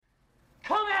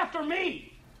after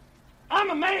me. I'm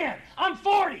a man. I'm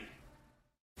 40.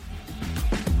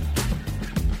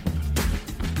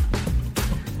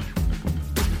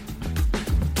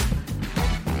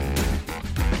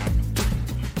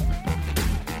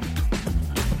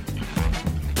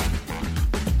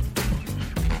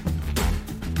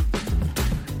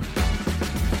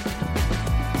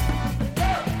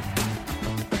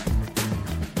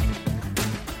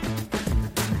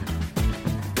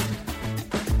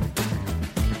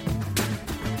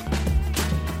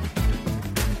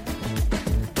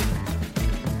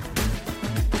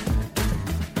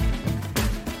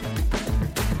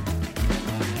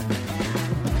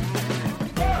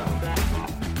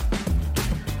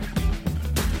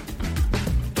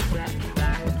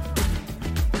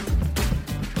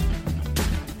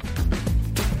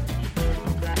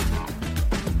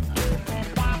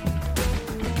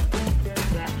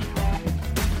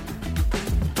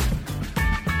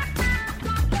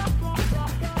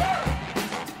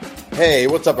 Hey,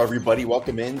 what's up, everybody?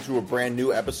 Welcome into a brand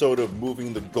new episode of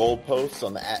Moving the Goalposts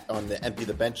on the Empty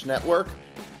the Bench Network.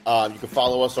 You can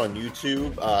follow us on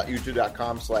YouTube,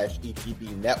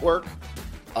 youtube.com/ETB Network.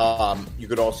 You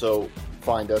could also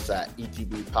find us at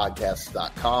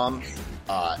etbpodcasts.com.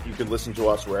 You can listen to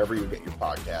us wherever you get your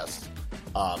podcasts.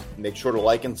 Make sure to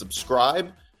like and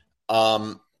subscribe.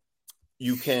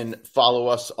 You can follow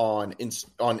us on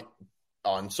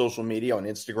social media, on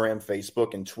Instagram,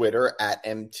 Facebook, and Twitter at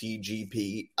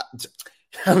MTGP,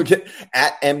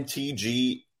 at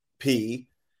MTGP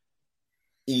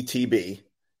ETB.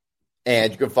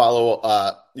 And you can follow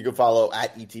at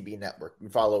ETB Network. You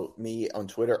can follow me on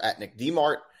Twitter at Nick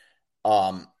Demart,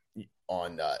 on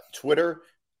Twitter,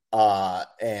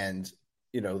 and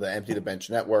the Empty the Bench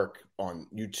Network on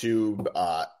YouTube,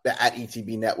 at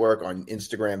ETB Network on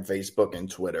Instagram, Facebook,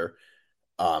 and Twitter.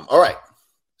 All right.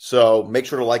 So make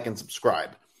sure to like and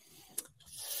subscribe.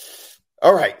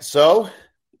 All right. So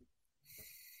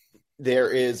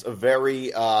there is a very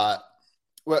so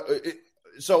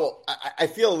I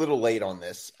feel a little late on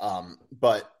this,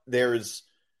 but there's,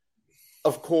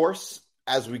 of course,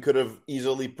 as we could have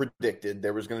easily predicted,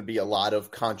 there was going to be a lot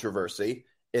of controversy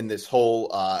in this whole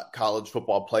college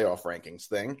football playoff rankings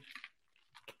thing.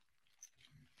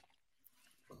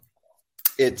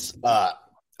 It's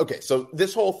okay, so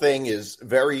this whole thing is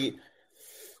very,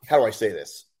 how do I say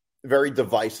this? Very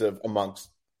divisive amongst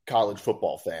college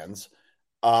football fans.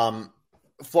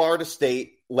 Florida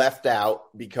State left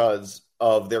out because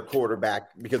of their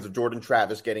quarterback, because of Jordan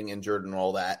Travis getting injured and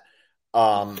all that.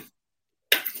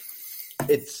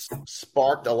 It's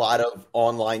sparked a lot of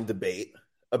online debate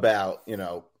about,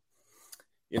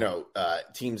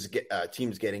 teams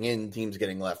getting in, teams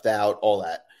getting left out, all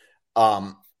that.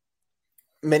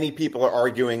 Many people are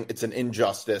arguing it's an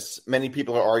injustice. Many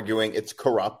people are arguing it's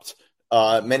corrupt.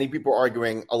 Many people are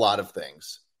arguing a lot of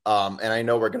things. And I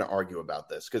know we're going to argue about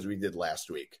this because we did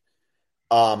last week.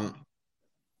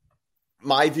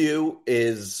 My view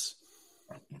is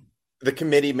the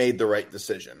committee made the right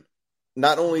decision.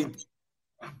 Not only,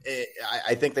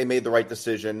 I think they made the right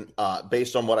decision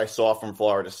based on what I saw from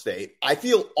Florida State. I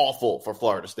feel awful for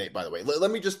Florida State, by the way.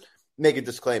 Let me just make a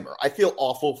disclaimer. I feel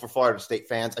awful for Florida State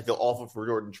fans. I feel awful for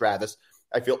Jordan Travis.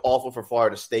 I feel awful for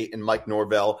Florida State and Mike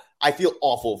Norvell. I feel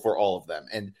awful for all of them.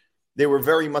 And they were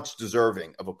very much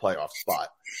deserving of a playoff spot.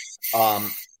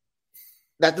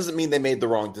 That doesn't mean they made the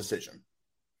wrong decision.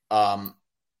 I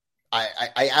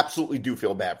absolutely do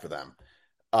feel bad for them.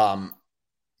 All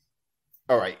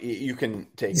right, you can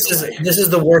take it away. This is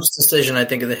the worst decision, I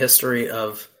think, in the history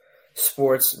of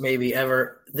sports, maybe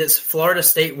ever. This Florida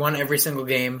State won every single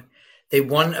game. They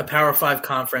won a Power 5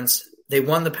 conference. They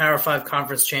won the Power 5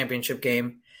 conference championship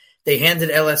game. They handed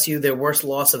LSU their worst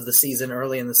loss of the season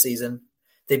early in the season.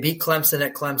 They beat Clemson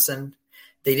at Clemson.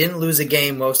 They didn't lose a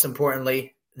game, most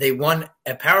importantly. They won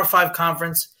a Power 5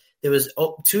 conference. There was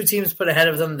two teams put ahead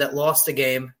of them that lost a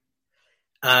game.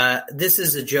 This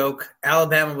is a joke.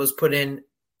 Alabama was put in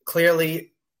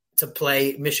clearly to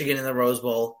play Michigan in the Rose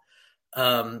Bowl.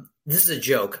 This is a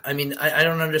joke. I mean, I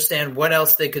don't understand what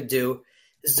else they could do.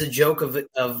 This is a joke of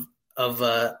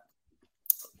the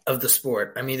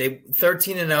sport. I mean, they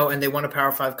 13-0 and they won a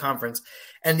Power 5 conference.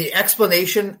 And the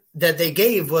explanation that they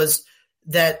gave was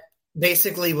that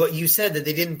basically what you said, that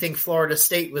they didn't think Florida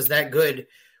State was that good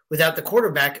without the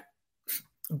quarterback,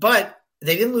 but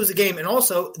they didn't lose a game. And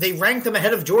also they ranked them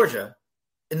ahead of Georgia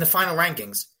in the final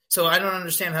rankings. So I don't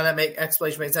understand how that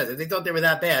explanation makes sense. If they thought they were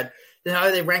that bad, then how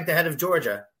are they ranked ahead of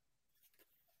Georgia?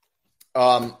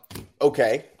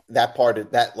 Okay.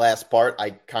 That last part, I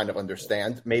kind of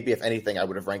understand. Maybe if anything, I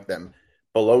would have ranked them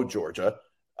below Georgia.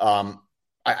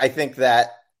 I think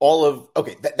that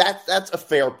that's a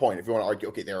fair point. If you want to argue,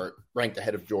 okay, they're ranked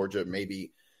ahead of Georgia,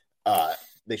 maybe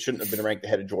they shouldn't have been ranked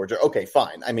ahead of Georgia. Okay,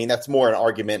 fine. I mean, that's more an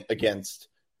argument against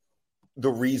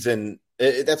the reason.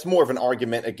 That's more of an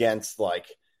argument against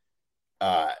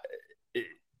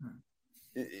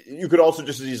you could also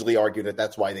just as easily argue that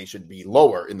that's why they should be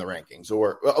lower in the rankings.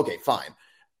 Or okay, fine.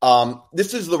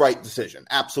 This is the right decision.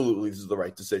 Absolutely, this is the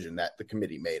right decision that the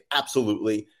committee made.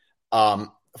 Absolutely.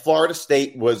 Florida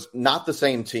State was not the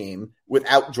same team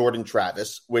without Jordan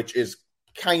Travis, which is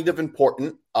kind of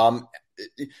important.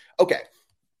 Okay.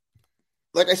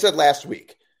 Like I said last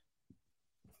week,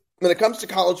 when it comes to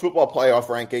college football playoff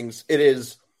rankings, it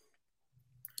is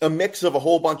a mix of a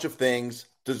whole bunch of things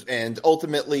and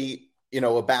ultimately,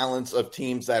 a balance of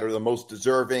teams that are the most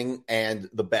deserving and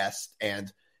the best.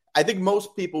 And I think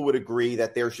most people would agree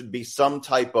that there should be some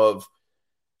type of,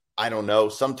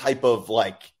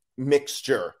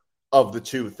 mixture of the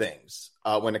two things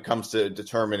when it comes to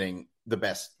determining the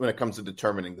best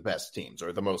teams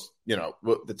or the most,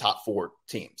 the top four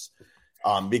teams.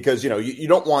 Because, you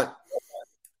don't want,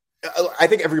 I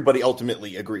think everybody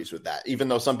ultimately agrees with that, even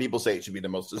though some people say it should be the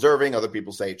most deserving, other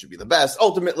people say it should be the best.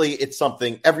 Ultimately, it's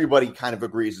something everybody kind of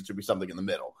agrees it should be something in the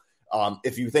middle.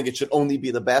 If you think it should only be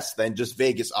the best, then just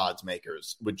Vegas odds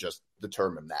makers would just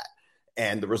determine that,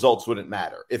 and the results wouldn't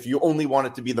matter. If you only want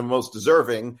it to be the most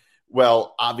deserving,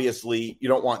 well, obviously you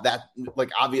don't want that.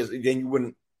 Obviously,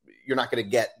 then you're not going to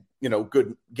get,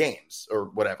 good games or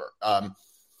whatever.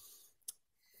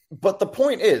 But the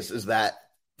point is that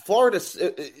Florida,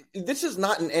 this is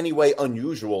not in any way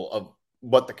unusual of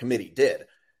what the committee did.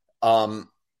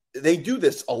 They do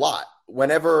this a lot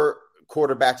whenever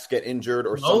quarterbacks get injured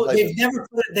or something.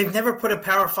 They've never put a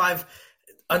Power 5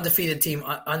 undefeated team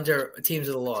under teams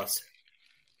of the loss.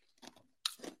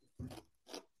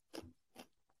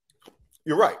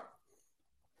 You're right.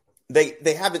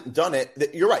 They haven't done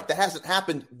it. You're right. That hasn't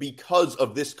happened because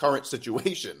of this current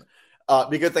situation.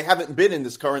 Because they haven't been in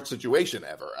this current situation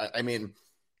ever.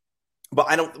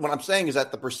 But what I'm saying is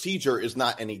that the procedure is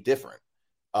not any different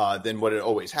than what it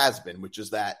always has been, which is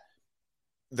that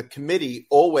the committee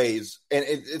always, and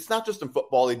it's not just in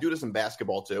football, they do this in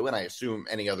basketball too, and I assume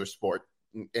any other sport,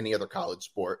 any other college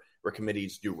sport where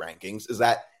committees do rankings, is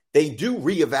that they do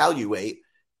reevaluate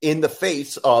in the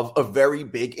face of a very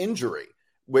big injury,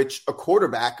 which a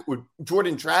quarterback with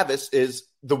Jordan Travis is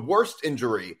the worst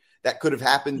injury that could have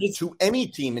happened to any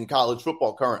team in college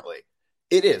football currently.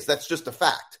 It is. That's just a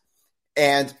fact.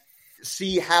 And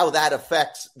see how that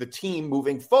affects the team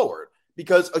moving forward.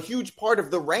 Because a huge part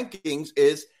of the rankings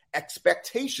is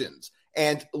expectations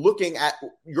and looking at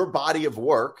your body of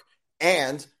work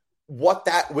and what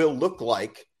that will look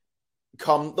like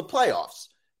come the playoffs.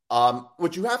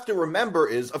 What you have to remember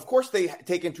is, of course, they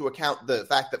take into account the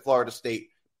fact that Florida State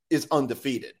is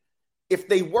undefeated. If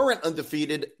they weren't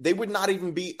undefeated, they would not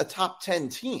even be a top 10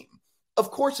 team. Of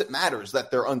course, it matters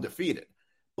that they're undefeated,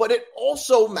 but it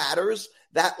also matters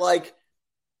that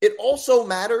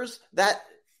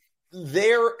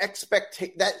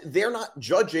that they're not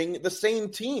judging the same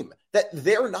team, that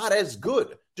they're not as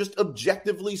good, just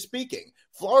objectively speaking.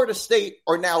 Florida State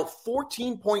are now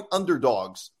 14-point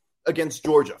underdogs against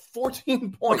Georgia.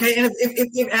 14 points. Okay, and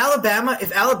if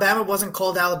Alabama wasn't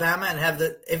called Alabama and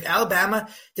if Alabama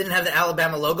didn't have the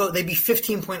Alabama logo, they'd be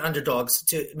 15-point underdogs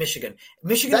to Michigan.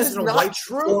 Michigan is in a white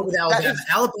true with Alabama.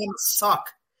 Alabama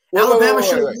suck. Wait, Alabama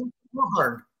should have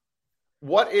won.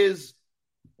 What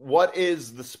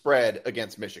is the spread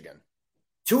against Michigan?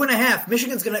 2.5.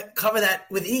 Michigan's going to cover that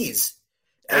with ease.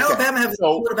 Okay. Alabama has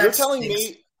quarterback.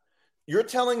 You're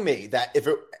telling me that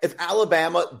if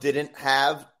Alabama didn't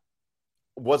have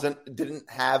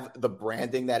the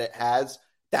branding that it has,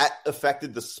 that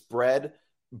affected the spread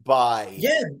by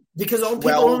because all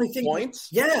people only think points.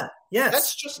 Yes,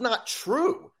 that's just not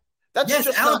true.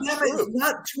 Alabama is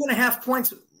not 2.5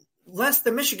 points less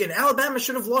than Michigan. Alabama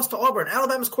should have lost to Auburn.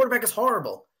 Alabama's quarterback is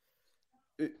horrible.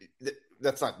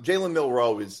 That's not Jalen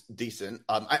Milroe is decent.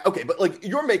 But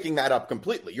you're making that up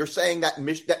completely. You're saying that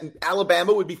that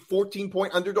Alabama would be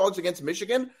 14-point underdogs against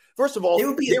Michigan. First of all, they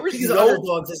would be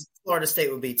underdogs as Florida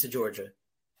State would be to Georgia.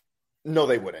 No,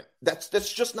 they wouldn't. That's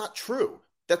just not true.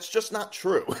 That's just not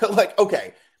true.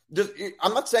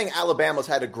 I'm not saying Alabama's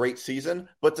had a great season,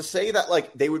 but to say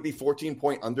that they would be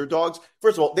 14-point underdogs.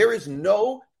 First of all, there is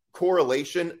no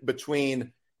correlation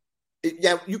between.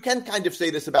 Yeah, you can kind of say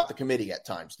this about the committee at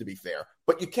times, to be fair,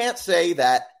 but you can't say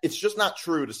that. It's just not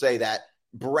true to say that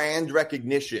brand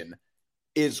recognition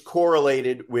is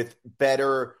correlated with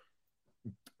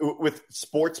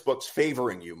sports books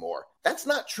favoring you more. That's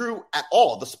not true at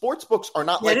all. The sports books are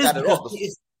not like that at all.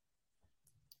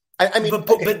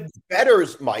 But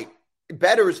bettors might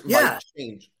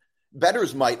change.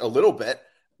 Bettors might a little bit,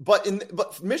 but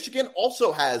Michigan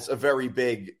also has a very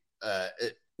big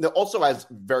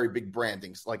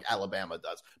brandings like Alabama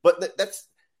does. But that's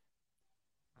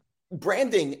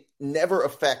branding never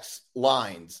affects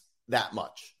lines that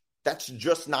much. That's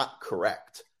just not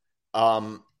correct.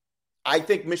 I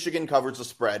think Michigan covers the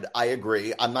spread. I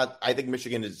agree. I think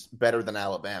Michigan is better than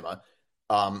Alabama.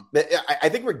 I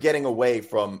think we're getting away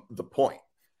from the point.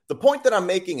 The point that I'm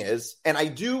making is, and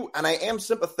I am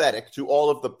sympathetic to all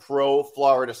of the pro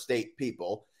Florida State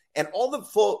people, and all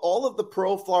of the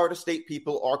pro Florida State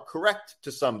people are correct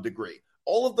to some degree.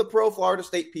 All of the pro Florida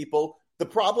State people, the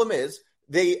problem is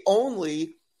they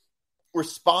only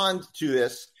respond to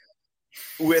this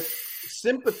with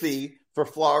sympathy for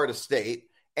Florida State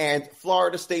and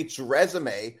Florida State's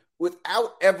resume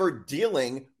without ever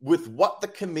dealing with what the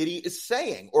committee is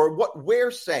saying or what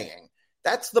we're saying.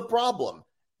 That's the problem.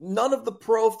 None of the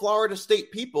pro-Florida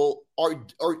State people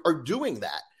are doing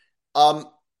that.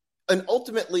 And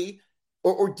ultimately,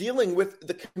 or dealing with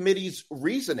the committee's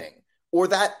reasoning or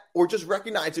just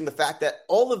recognizing the fact that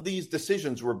all of these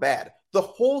decisions were bad. The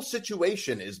whole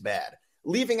situation is bad.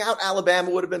 Leaving out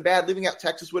Alabama would have been bad. Leaving out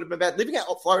Texas would have been bad. Leaving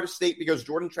out Florida State because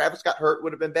Jordan Travis got hurt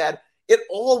would have been bad.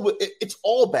 It's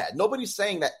all bad. Nobody's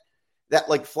saying that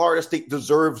like Florida State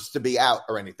deserves to be out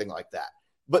or anything like that.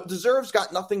 But deserves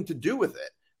got nothing to do with it.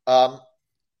 A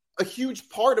huge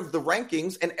part of the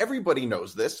rankings, and everybody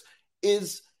knows this,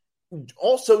 is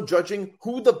also judging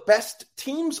who the best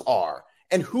teams are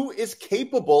and who is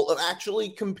capable of actually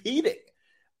competing.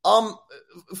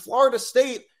 Florida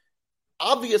State,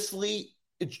 obviously,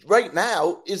 right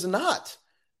now is not.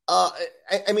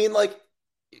 I mean, like,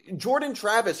 Jordan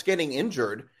Travis getting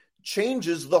injured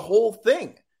changes the whole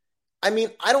thing. I mean,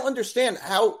 I don't understand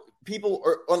how people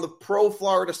are on the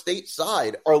pro-Florida State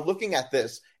side are looking at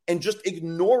this and just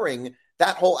ignoring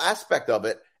that whole aspect of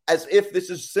it as if this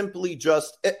is simply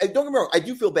just – don't get me wrong, I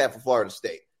do feel bad for Florida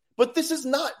State. But this is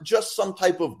not just some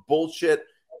type of bullshit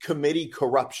committee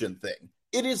corruption thing.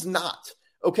 It is not,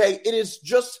 okay? It is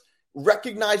just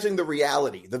recognizing the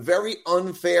reality, the very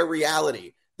unfair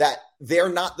reality that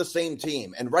they're not the same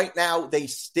team. And right now they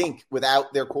stink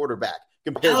without their quarterback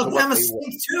compared Alabama to what they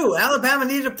stink too. Alabama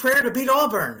needed a prayer to beat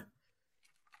Auburn.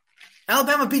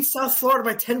 Alabama beat South Florida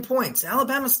by 10 points.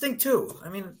 Alabama stink too. I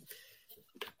mean,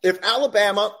 if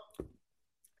Alabama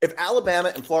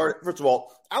and Florida, first of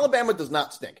all, Alabama does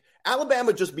not stink.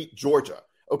 Alabama just beat Georgia,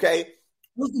 okay? It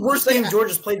was the worst game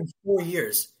Georgia's played in 4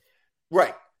 years.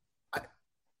 Right.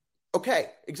 Okay,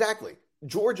 exactly.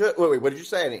 Georgia, wait, what did you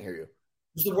say? I didn't hear you. It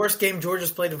was the worst game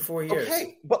Georgia's played in 4 years.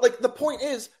 Okay, but like the point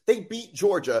is, they beat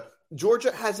Georgia.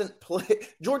 Georgia hasn't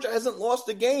lost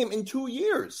a game in 2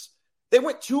 years. They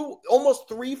went almost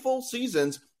 3 full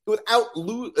seasons without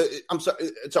 2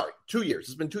 years.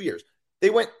 It's been 2 years. They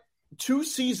went 2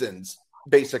 seasons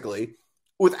basically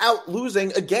without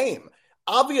losing a game.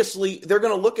 Obviously, they're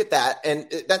going to look at that,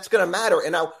 and that's going to matter.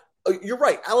 And now, you're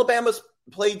right. Alabama's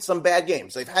played some bad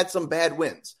games. They've had some bad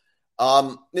wins.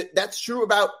 That's true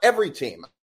about every team.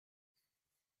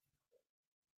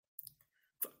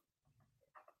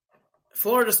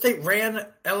 Florida State ran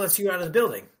LSU out of the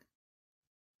building.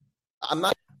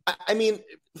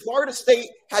 Florida State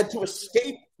had to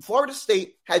escape. Florida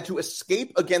State had to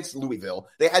escape against Louisville.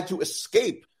 They had to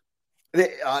escape.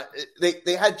 They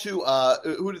had to.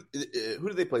 Who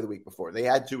did they play the week before? They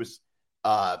had to.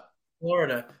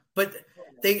 Florida, but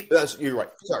they. You're right.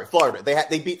 Sorry, Florida.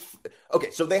 They beat.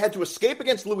 Okay, so they had to escape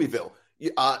against Louisville.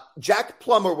 Jack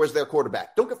Plummer was their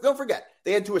quarterback. Don't forget,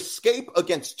 they had to escape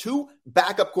against 2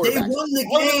 backup quarterbacks. They won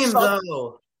the game,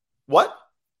 though. What?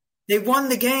 They won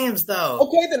the games, though.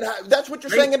 Okay, then that's what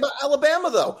you're saying about Alabama,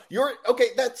 though.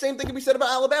 That same thing can be said about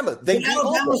Alabama.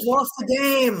 Alabama's lost the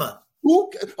game.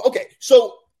 Okay,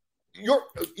 so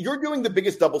you're doing the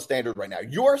biggest double standard right now.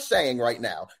 You're saying right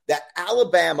now that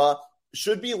Alabama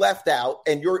should be left out,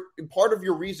 and part of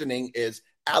your reasoning is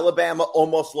Alabama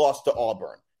almost lost to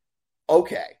Auburn.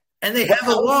 Okay. And they have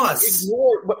a loss.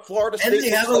 Ignore what Florida State and they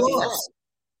have a loss.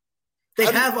 They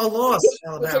have a loss,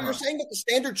 Alabama. So you're saying that the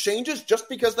standard changes just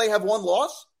because they have one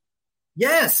loss?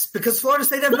 Yes, because Florida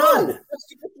State have none.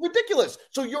 That's ridiculous.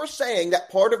 So you're saying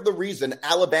that part of the reason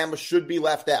Alabama should be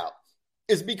left out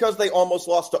is because they almost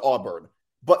lost to Auburn,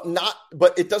 but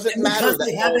it doesn't matter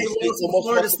that Florida State almost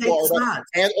lost to Florida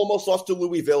and almost lost to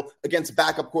Louisville against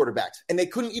backup quarterbacks, and they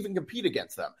couldn't even compete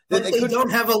against them. But they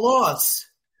don't have a loss.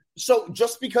 So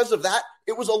just because of that,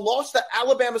 it was a loss that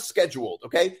Alabama scheduled,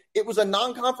 okay? It was a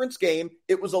non-conference game.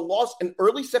 It was a loss in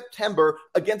early September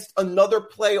against another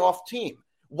playoff team.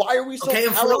 Why are we so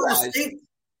paralyzed?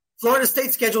 Florida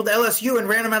State scheduled LSU and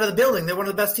ran them out of the building. They're one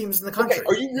of the best teams in the country. Okay,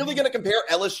 are you really going to compare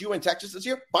LSU and Texas this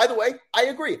year? By the way, I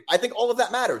agree. I think all of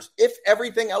that matters. If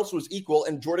everything else was equal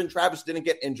and Jordan Travis didn't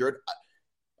get injured,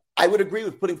 I would agree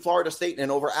with putting Florida State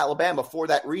in over Alabama for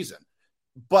that reason.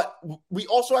 But we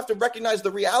also have to recognize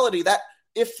the reality that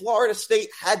if Florida State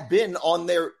had been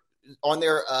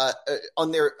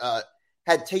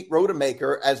had Tate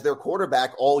Rodemaker as their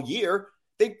quarterback all year,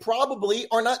 they probably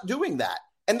are not doing that.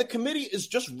 And the committee is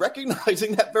just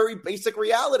recognizing that very basic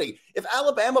reality. If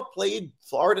Alabama played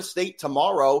Florida State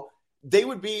tomorrow, they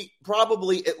would be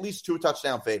probably at least 2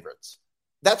 touchdown favorites.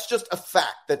 That's just a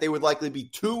fact that they would likely be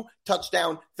 2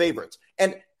 touchdown favorites.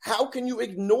 And how can you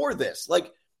ignore this?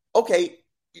 Like, okay,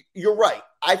 you're right.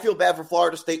 I feel bad for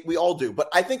Florida State. We all do. But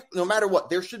I think no matter what,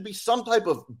 there should be some type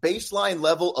of baseline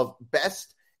level of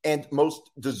best and most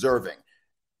deserving.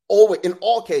 In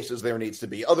all cases, there needs to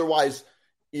be. Otherwise,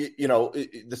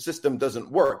 the system doesn't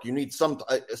work. You need some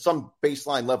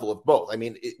baseline level of both. I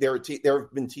mean, there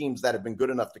have been teams that have been good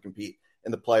enough to compete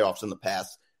in the playoffs in the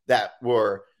past that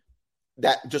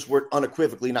just were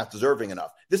unequivocally not deserving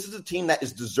enough. This is a team that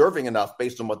is deserving enough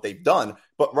based on what they've done,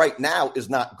 but right now is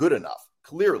not good enough,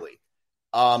 clearly.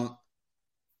 I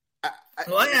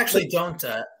actually don't.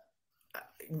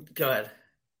 Go ahead.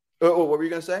 What were you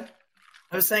going to say?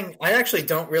 I was saying I actually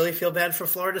don't really feel bad for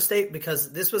Florida State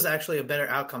because this was actually a better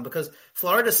outcome because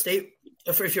Florida State,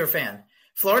 if you're a fan,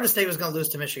 Florida State was going to lose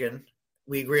to Michigan.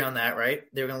 We agree on that, right?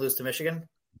 They were going to lose to Michigan?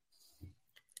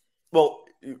 Well,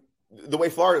 the way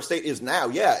Florida State is now,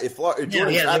 yeah. If they were going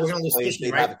to lose to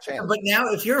Michigan, right? Have a chance. But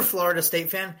now if you're a Florida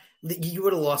State fan, you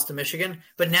would have lost to Michigan.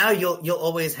 But now you'll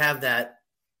always have that.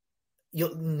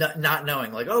 You'll not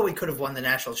knowing like, oh, we could have won the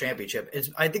national championship.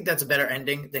 I think that's a better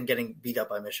ending than getting beat up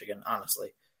by Michigan,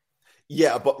 honestly.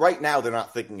 Yeah, but right now they're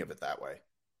not thinking of it that way.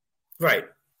 Right.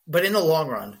 But in the long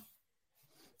run,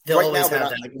 they'll always have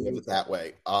that. Thinking of it that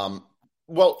way. I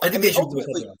think they should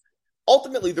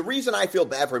ultimately, the reason I feel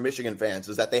bad for Michigan fans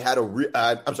is that they had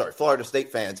Florida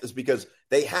State fans is because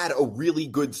they had a really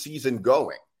good season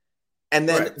going. And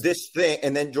then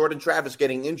and then Jordan Travis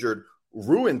getting injured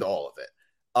ruined all of it.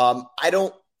 I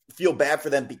don't feel bad for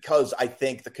them because I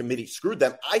think the committee screwed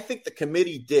them. I think the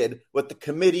committee did what the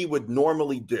committee would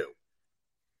normally do.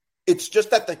 It's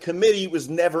just that the committee was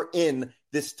never in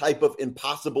this type of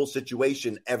impossible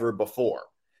situation ever before.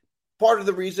 Part of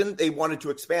the reason they wanted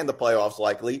to expand the playoffs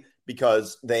likely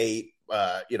because they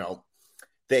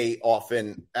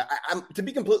often to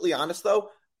be completely honest, though,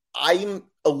 I'm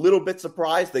a little bit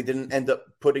surprised they didn't end up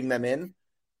putting them in.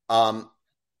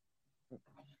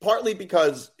 Partly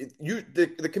because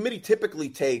the committee typically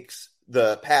takes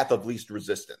the path of least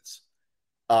resistance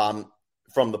from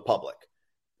the public.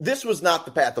 This was not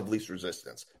the path of least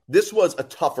resistance. This was a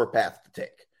tougher path to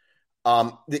take.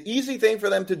 The easy thing for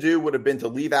them to do would have been to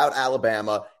leave out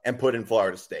Alabama and put in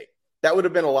Florida State. That would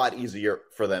have been a lot easier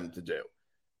for them to do.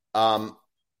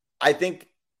 I think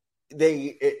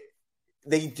they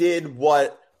did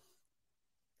what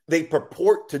they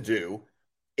purport to do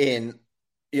in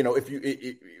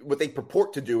what they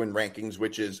purport to do in rankings,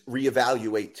 which is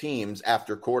reevaluate teams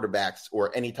after quarterbacks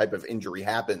or any type of injury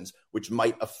happens, which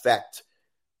might affect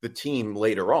the team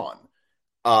later on.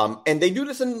 And they do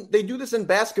this in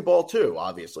basketball too.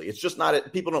 Obviously, it's just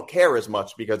not people don't care as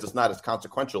much because it's not as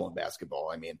consequential in basketball.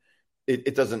 I mean,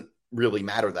 it doesn't really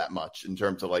matter that much in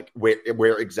terms of like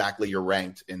where exactly you're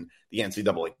ranked in the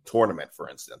NCAA tournament, for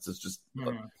instance. It's just.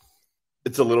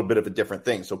 It's a little bit of a different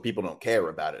thing, so people don't care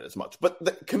about it as much. But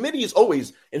the committee is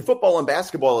always, in football and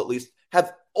basketball at least,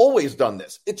 have always done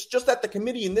this. It's just that the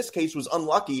committee in this case was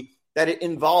unlucky that it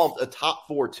involved a top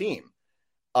 4 team.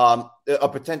 Involved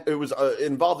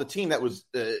a team that was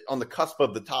on the cusp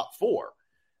of the top 4.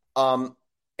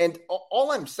 And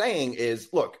all I'm saying is,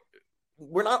 look,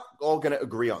 we're not all going to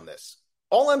agree on this.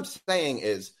 All I'm saying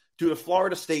is, to the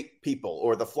Florida State people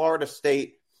or the Florida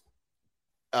State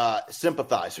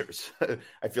sympathizers.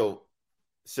 I feel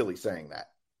silly saying that.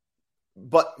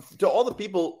 But to all the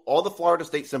people, all the Florida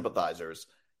State sympathizers,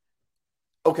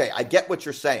 okay, I get what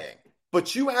you're saying,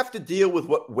 but you have to deal with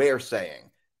what we're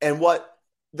saying and what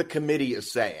the committee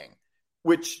is saying,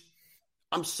 which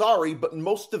I'm sorry, but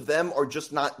most of them are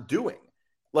just not doing.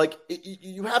 Like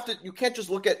you can't just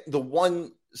look at the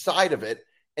one side of it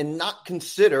and not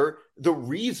consider the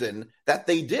reason that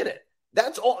they did it.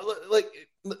 That's all. Like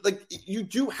you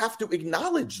do have to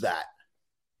acknowledge that.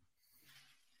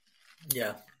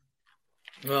 Yeah.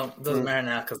 Well, it doesn't matter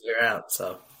now because they're out.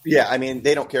 So yeah, I mean,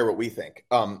 they don't care what we think.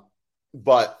 And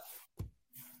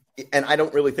I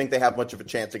don't really think they have much of a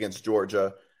chance against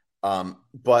Georgia.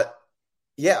 But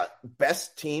yeah,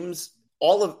 best teams.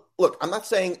 Look, I'm not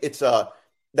saying it's a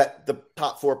that the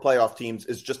top 4 playoff teams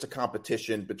is just a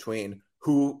competition between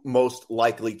who most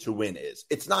likely to win is.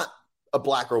 It's not a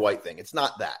black or white thing. It's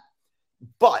not that.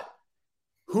 But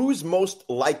who's most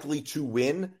likely to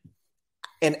win,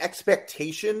 an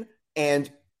expectation,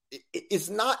 and is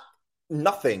not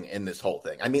nothing in this whole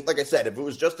thing. I mean, like I said, if it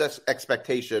was just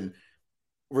expectation,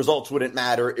 results wouldn't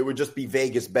matter. It would just be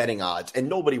Vegas betting odds, and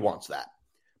nobody wants that.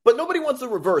 But nobody wants the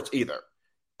reverse either.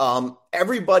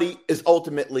 Everybody is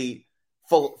ultimately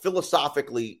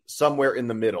philosophically somewhere in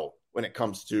the middle when it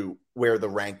comes to where the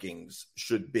rankings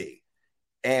should be.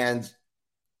 And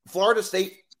Florida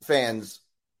State fans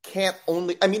can't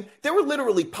only, I mean, there were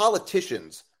literally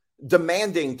politicians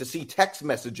demanding to see text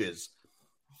messages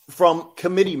from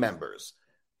committee members.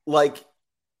 Like,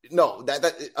 no,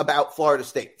 that about Florida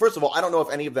State. First of all, I don't know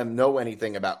if any of them know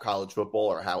anything about college football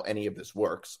or how any of this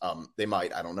works. They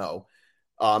might, I don't know.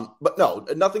 But no,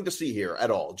 nothing to see here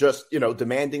at all. Just,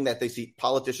 demanding that they see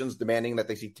politicians demanding that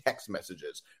they see text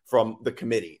messages from the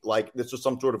committee. Like this was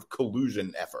some sort of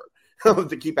collusion effort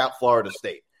to keep out Florida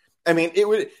State. I mean,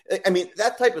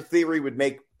 that type of theory would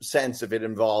make sense if it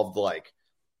involved like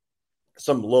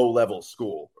some low level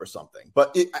school or something.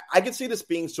 But I could see this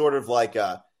being sort of like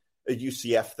a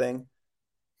UCF thing.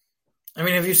 I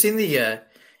mean, have you seen the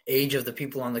age of the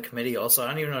people on the committee also? I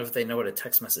don't even know if they know what a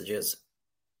text message is.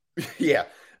 Yeah.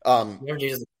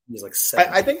 He's like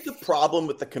 7. I think the problem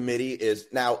with the committee is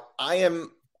now I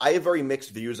have very mixed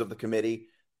views of the committee.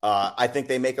 I think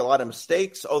they make a lot of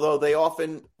mistakes, although they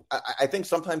often, I think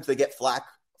sometimes they get flack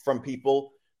from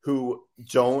people who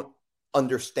don't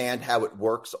understand how it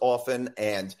works often.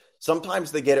 And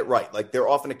sometimes they get it right. Like they're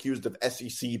often accused of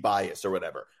SEC bias or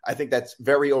whatever. I think that's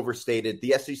very overstated.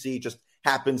 The SEC just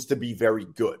happens to be very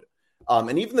good.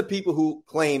 And even the people who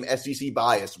claim SEC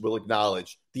bias will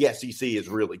acknowledge the SEC is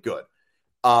really good.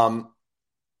 I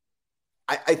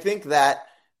think that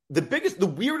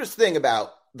the weirdest thing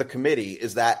about the committee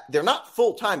is that they're not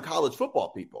full-time college football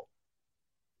people.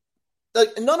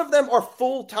 Like, none of them are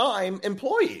full-time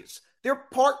employees. They're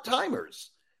part-timers.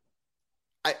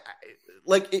 I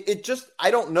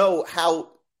don't know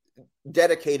how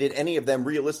dedicated any of them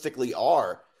realistically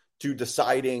are to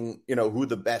deciding, who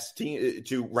the best team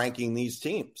to ranking these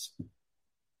teams.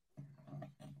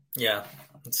 Yeah,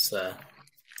 it's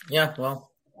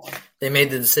well, they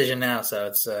made the decision now, so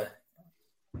it's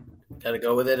got to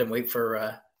go with it and wait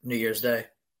for New Year's Day.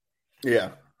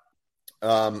 Yeah.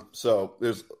 So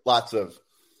there's lots of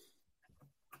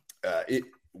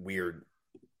weird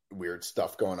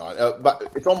stuff going on.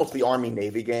 But it's almost the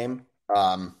Army-Navy game.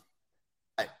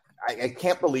 I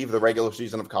can't believe the regular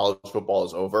season of college football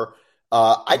is over.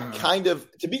 I kind of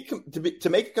to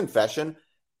make a confession,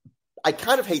 I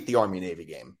kind of hate the Army-Navy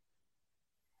game.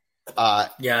 I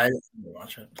didn't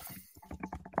watch it.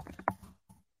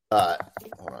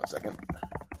 Hold on a second.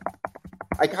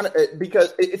 I kind of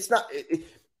because it's not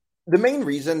the main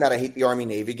reason that I hate the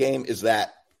Army-Navy game is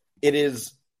that it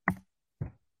is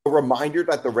a reminder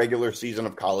that the regular season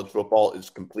of college football is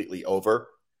completely over.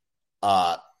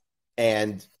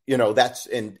 And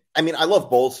I love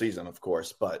bowl season, of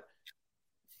course, but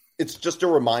it's just a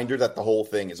reminder that the whole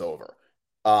thing is over.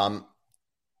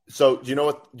 So do you know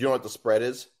what the spread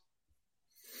is?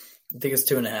 I think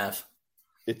it's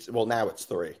 2.5. Now it's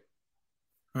 3.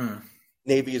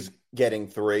 Navy is getting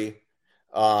 3.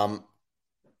 I'm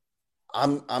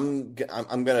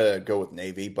gonna go with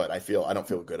Navy, but I don't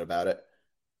feel good about it.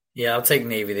 Yeah, I'll take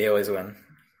Navy. They always win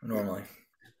normally.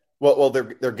 Well,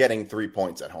 they're getting 3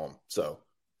 points at home, so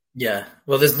yeah.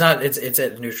 Well, there's not. It's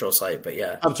at a neutral site, but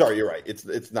yeah. I'm sorry, you're right.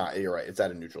 It's not. You're right. It's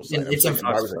at a neutral site. It's in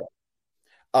Foxborough.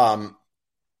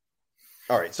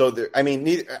 All right. So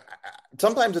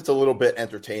sometimes it's a little bit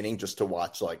entertaining just to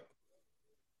watch. Like,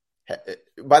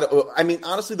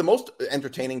 honestly, the most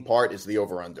entertaining part is the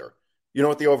over/under. You know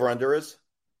what the over/under is?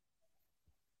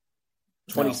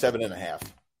 27.5.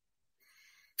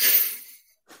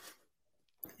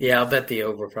 Yeah, I'll bet the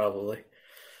over probably.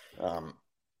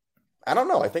 I don't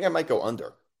know. I think I might go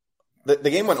under. The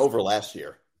game went over last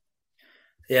year.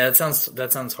 Yeah,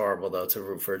 that sounds horrible though to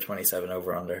root for a 27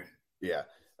 over under. Yeah.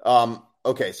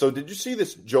 Okay. So did you see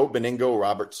this Joe Beningo,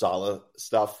 Robert Saleh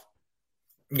stuff?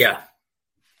 Yeah.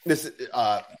 This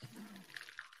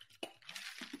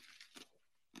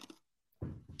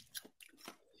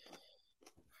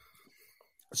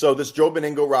So this Joe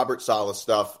Beningo, Robert Saleh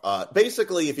stuff,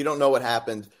 basically, if you don't know what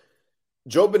happened,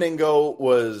 Joe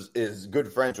Beningo is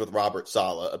good friends with Robert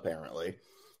Saleh, apparently.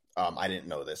 I didn't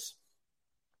know this.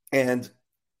 And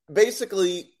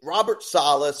basically, Robert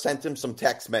Saleh sent him some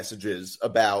text messages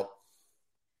about,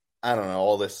 I don't know,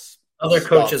 all this other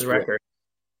coaches' records.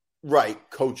 Right,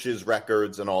 coaches'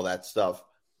 records and all that stuff.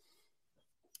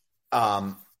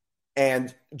 And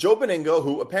Joe Beningo,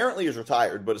 who apparently is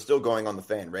retired but is still going on the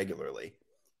Fan regularly,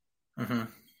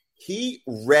 he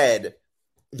read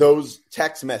those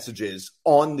text messages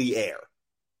on the air.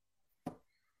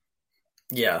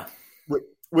 Yeah.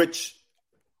 Which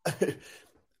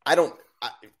I don't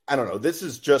know. This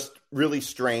is just really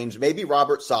strange. Maybe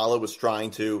Robert Saleh was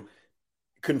trying to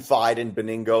confide in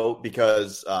Beningo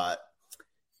because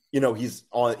he's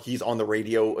on the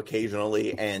radio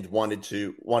occasionally and wanted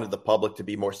the public to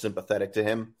be more sympathetic to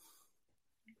him.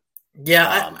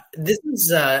 Yeah, this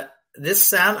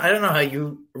sound. I don't know how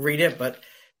you read it, but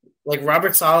like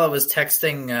Robert Saleh was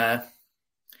texting.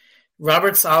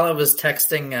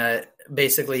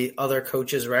 Basically other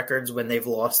coaches' records when they've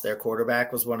lost their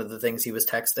quarterback was one of the things he was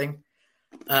texting.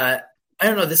 I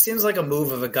don't know. This seems like a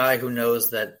move of a guy who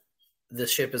knows that the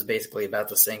ship is basically about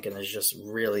to sink and is just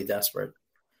really desperate.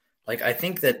 Like, I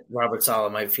think that Robert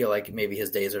Saleh might feel like maybe his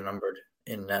days are numbered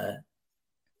in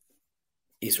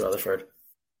East Rutherford.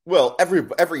 Well,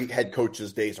 every head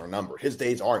coach's days are numbered. His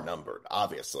days are numbered,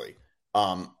 obviously.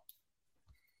 I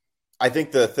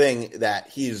think the thing that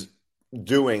he's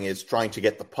doing is trying to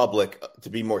get the public to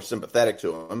be more sympathetic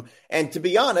to him. And to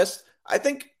be honest, I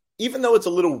think even though it's a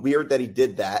little weird that he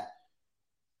did that,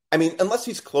 I mean, unless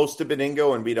he's close to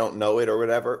Beningo and we don't know it or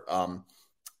whatever.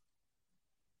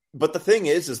 But the thing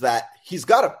is that he's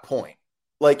got a point.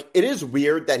 Like, it is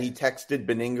weird that he texted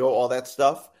Beningo all that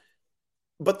stuff.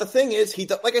 But the thing is,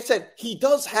 like I said, he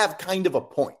does have kind of a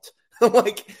point.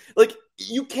 like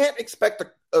you can't expect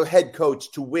a head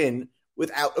coach to win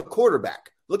without a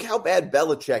quarterback. Look how bad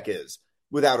Belichick is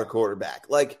without a quarterback.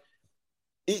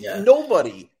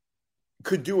 Nobody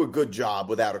could do a good job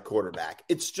without a quarterback.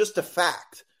 It's just a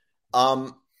fact.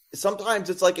 Sometimes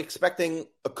it's like expecting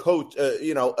a coach,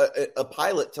 a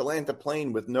pilot to land a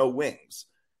plane with no wings.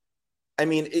 I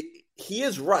mean, he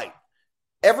is right.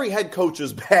 Every head coach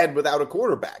is bad without a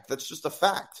quarterback. That's just a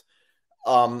fact.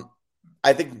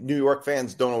 I think New York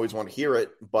fans don't always want to hear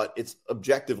it, but it's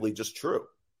objectively just true.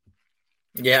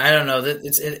 Yeah, I don't know.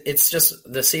 It's just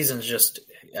the season's just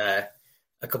a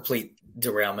complete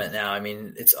derailment now. I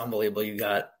mean, it's unbelievable. You've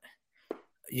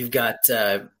got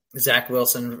Zach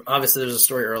Wilson. Obviously, there's a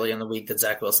story early in the week that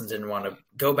Zach Wilson didn't want to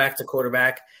go back to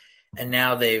quarterback, and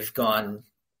now they've gone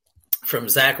from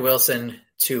Zach Wilson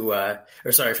from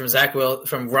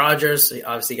Rodgers. He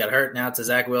obviously got hurt, now to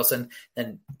Zach Wilson,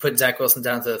 then put Zach Wilson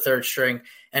down to the third string,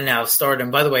 and now start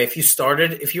him. By the way, if you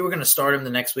were going to start him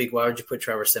the next week, why would you put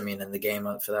Trevor Siemian in the game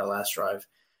for that last drive?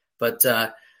 But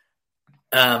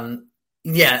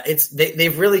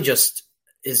they've really just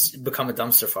become a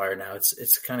dumpster fire now.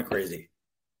 It's kind of crazy.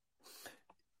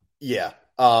 Yeah.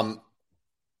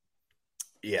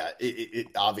 It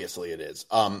obviously it is.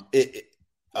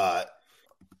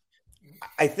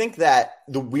 I think that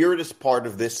the weirdest part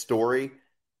of this story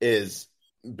is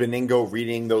Beningo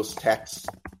reading those texts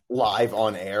live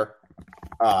on air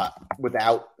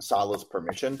without Saleh's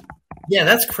permission. Yeah,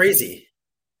 that's crazy.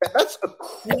 That's a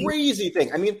crazy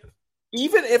thing. I mean,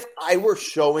 even if I were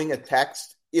showing a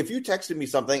text, if you texted me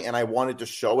something and I wanted to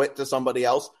show it to somebody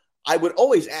else, I would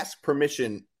always ask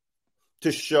permission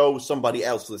to show somebody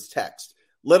else this text,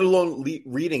 let alone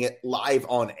reading it live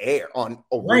on air on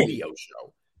a radio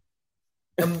show.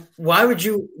 And why would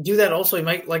you do that? Also, he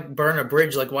might burn a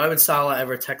bridge. Like, why would Saleh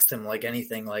ever text him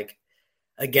anything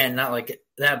again, not like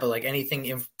that, but anything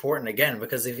important again?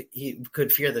 Because if he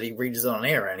could fear that he reads it on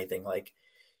air or anything,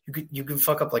 you could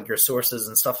fuck up your sources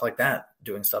and stuff like that,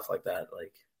 doing stuff like that.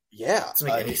 Yeah, it doesn't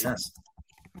make any sense.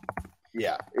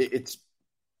 Yeah, it's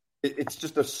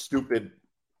just a stupid.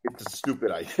 It's a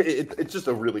stupid idea. It's just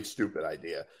a really stupid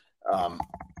idea.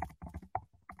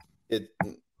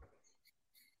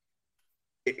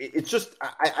 It's just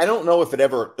I don't know if it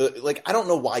ever I don't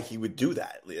know why he would do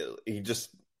that. He just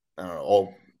I don't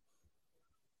know.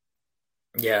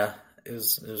 Yeah, it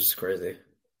was just crazy.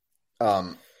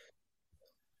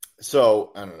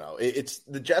 So I don't know. It's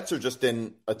the Jets are just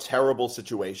in a terrible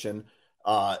situation.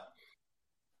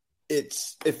 It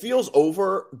feels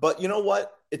over, but you know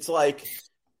what? It's like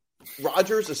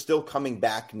Rodgers is still coming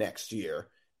back next year.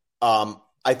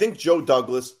 I think Joe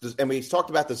Douglas, and we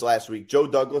talked about this last week, Joe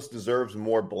Douglas deserves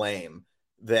more blame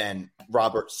than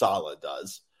Robert Saleh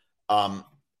does. I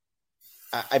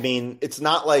mean, it's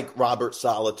not like Robert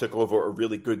Saleh took over a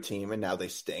really good team and now they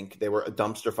stink. They were a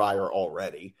dumpster fire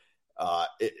already. I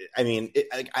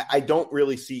don't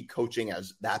really see coaching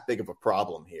as that big of a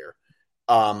problem here.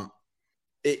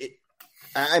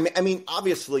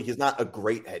 Obviously he's not a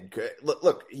great head coach.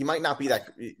 Look, he might not be that.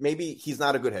 Maybe he's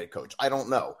not a good head coach. I don't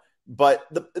know. But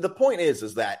the point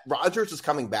is that Rodgers is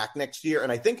coming back next year,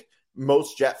 and I think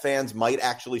most Jet fans might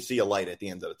actually see a light at the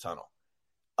end of the tunnel.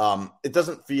 It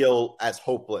doesn't feel as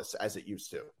hopeless as it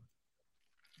used to.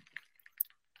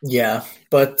 Yeah,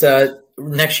 but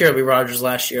next year will be Rodgers'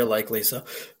 last year, likely. So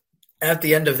at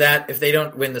the end of that, if they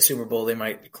don't win the Super Bowl, they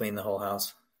might clean the whole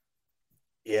house.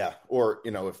 Yeah, or,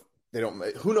 if they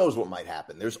don't, who knows what might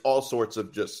happen. There's all sorts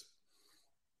of just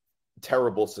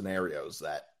terrible scenarios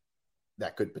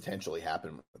that could potentially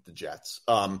happen with the Jets.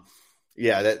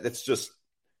 That's just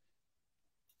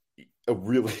a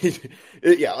really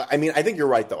yeah. I mean, I think you're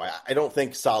right though. I don't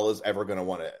think Saleh's ever going to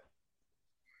want to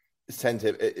send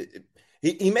him.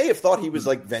 He may have thought he was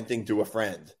like venting to a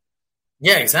friend.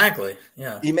 Yeah, exactly.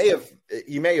 Yeah, he may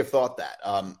have thought that.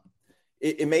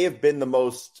 It may have been the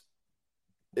most,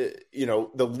 the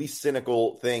least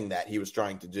cynical thing that he was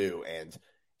trying to do, and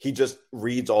he just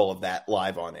reads all of that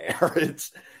live on air.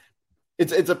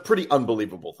 It's a pretty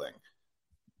unbelievable thing.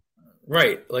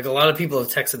 Right. Like a lot of people have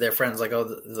texted their friends like,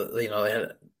 they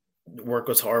had work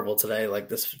was horrible today. Like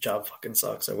this job fucking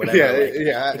sucks or whatever.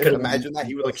 I could imagine that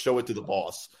he would like show it to the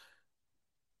boss.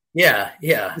 Yeah,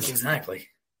 exactly.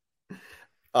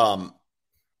 All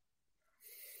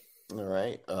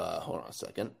right. Hold on a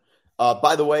second.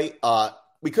 By the way,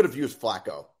 we could have used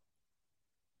Flacco.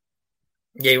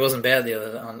 Yeah, he wasn't bad the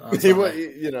other on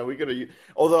we could have.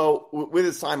 Although with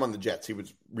his time on the Jets, he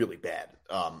was really bad.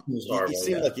 He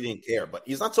seemed like he didn't care, but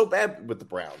he's not so bad with the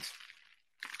Browns.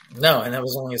 No, and that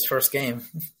was only his first game.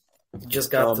 He just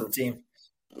got to the team.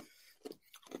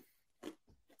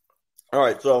 All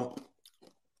right, so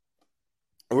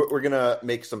we're gonna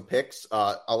make some picks.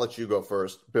 I'll let you go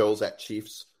first. Bills at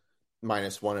Chiefs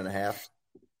 -1.5.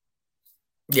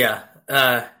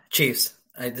 Yeah, Chiefs.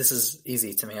 This is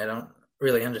easy to me. I don't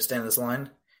really understand this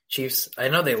line. Chiefs, I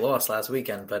know they lost last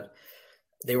weekend, but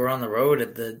they were on the road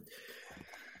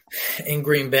in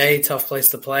Green Bay, tough place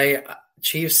to play.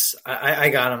 Chiefs, I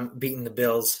got them beating the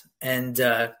Bills. And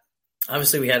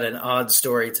obviously we had an odd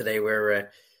story today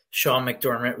where Sean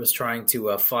McDermott was trying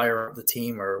to fire up the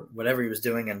team or whatever he was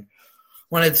doing and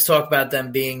wanted to talk about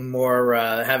them being more,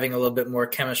 having a little bit more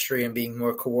chemistry and being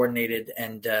more coordinated.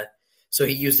 And so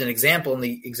he used an example, and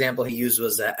the example he used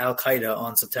was Al-Qaeda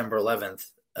on September 11th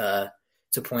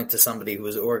to point to somebody who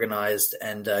was organized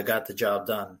and got the job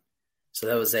done. So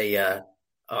that was a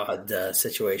odd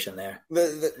situation there.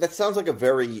 That sounds like a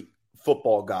very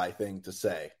football guy thing to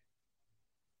say.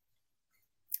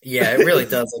 Yeah, it really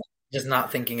does. Like, just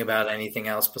not thinking about anything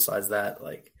else besides that.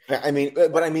 Like,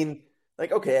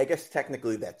 okay, I guess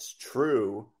technically that's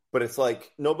true. But it's like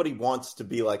nobody wants to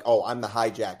be like, oh, I'm the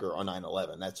hijacker on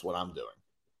 9/11. That's what I'm doing.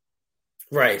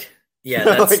 Right. Yeah.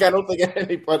 That's... I don't think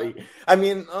anybody. I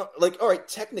mean, all right,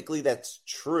 technically that's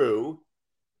true.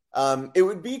 It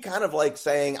would be kind of like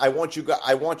saying, I want you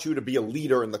to be a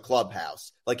leader in the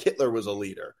clubhouse. Like Hitler was a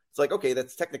leader. It's like, okay,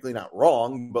 that's technically not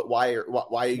wrong, but why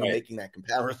are you making that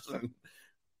comparison?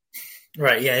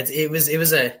 Right. Yeah. It was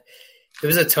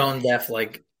a tone deaf,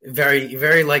 like very,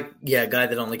 very like, guy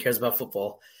that only cares about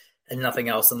football and nothing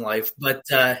else in life. But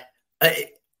the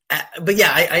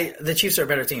Chiefs are a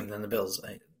better team than the Bills.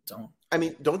 Don't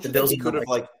you think he could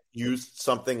have used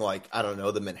something like, I don't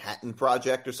know, the Manhattan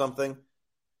Project or something?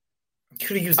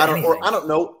 Could have used anything. Or I don't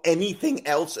know anything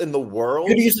else in the world.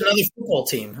 Could have used another football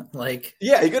team, he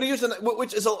could have used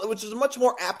which is a much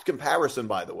more apt comparison,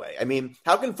 by the way. I mean,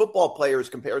 how can football players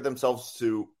compare themselves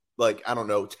to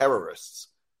terrorists?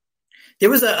 There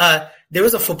was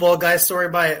a football guy story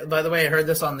by the way. I heard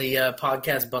this on the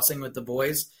podcast Bussing with the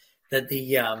Boys that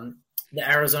the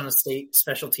Arizona State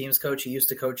special teams coach, he used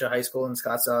to coach a high school in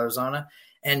Scottsdale, Arizona,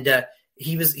 and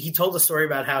he told a story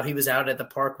about how he was out at the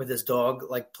park with his dog,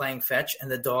 like playing fetch, and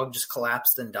the dog just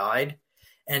collapsed and died.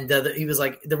 And he was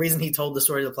like, the reason he told the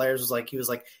story to the players was like, he was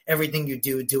like, everything you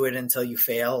do it until you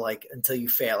fail, like until you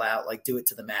fail out, like do it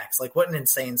to the max. Like what an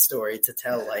insane story to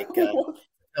tell,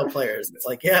 tell players. It's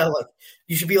like,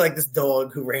 you should be like this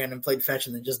dog who ran and played fetch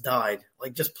and then just died.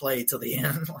 Like just play till the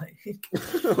end.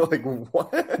 Like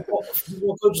what?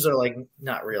 Well, coaches are like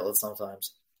not real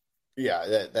sometimes.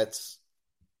 Yeah, that's.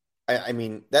 I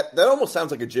mean, that almost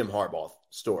sounds like a Jim Harbaugh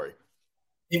story.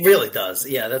 It really does.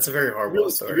 Yeah, that's a very Harbaugh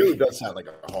story. It really does sound like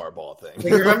a Harbaugh thing.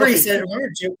 Like, remember he said,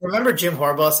 remember Jim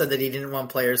Harbaugh said that he didn't want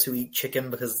players who eat chicken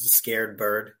because it's a scared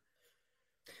bird?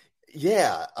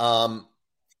 Yeah.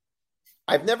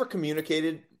 I've never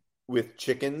communicated with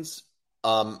chickens.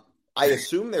 I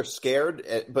assume they're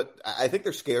scared, but I think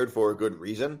they're scared for a good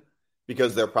reason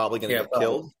because they're probably going to get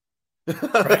killed.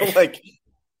 Right.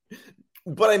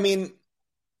 But I mean,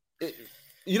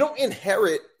 you don't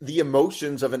inherit the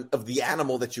emotions of the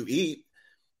animal that you eat.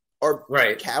 Are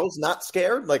cows not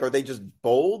scared? Like, are they just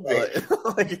bold?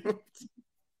 Right.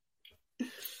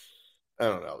 I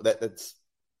don't know. That's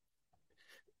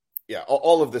yeah.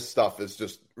 All of this stuff is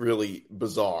just really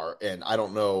bizarre, and I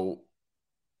don't know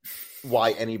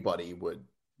why anybody would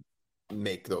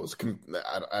make those.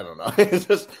 I don't know.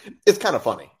 It's kind of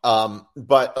funny,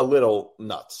 but a little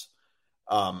nuts.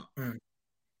 I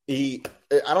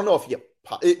don't know if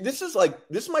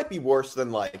this might be worse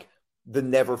than like the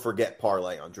never forget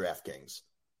parlay on DraftKings.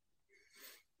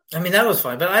 I mean, that was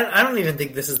fine, but I don't even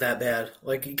think this is that bad.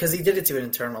 Like, because he did it to an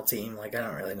internal team. Like, I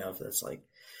don't really know if that's like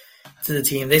to the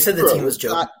team. They said the team was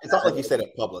joking. It's not like he said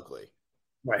it publicly.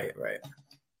 Right.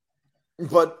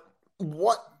 But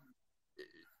what?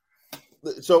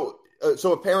 So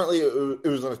apparently it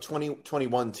was on a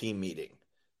 2021 team meeting.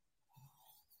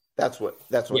 That's what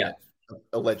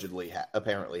allegedly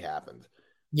apparently happened.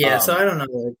 Yeah, so I don't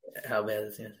know how bad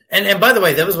it is. And by the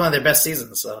way, that was one of their best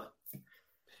seasons. So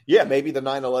yeah, maybe the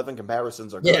 9/11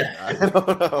 comparisons are good. Yeah. I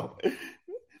don't know.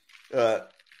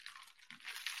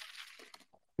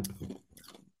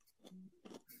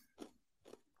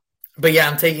 But yeah,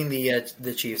 I'm taking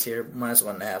the Chiefs here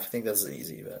 -1.5. I think that's an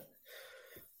easy bet.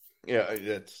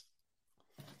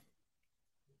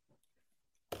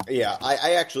 Yeah,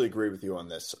 I actually agree with you on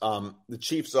this. The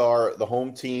Chiefs are the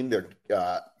home team. They're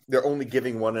only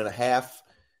giving 1.5.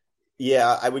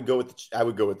 Yeah, I would go with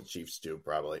the Chiefs too,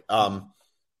 probably.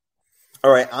 All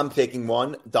right, I'm taking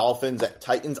one. Dolphins at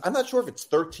Titans. I'm not sure if it's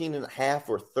 13.5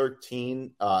 or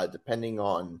 13, depending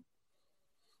on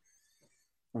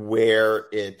where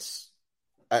it's.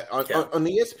 On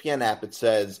the ESPN app, it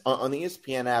says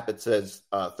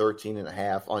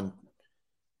 13.5. On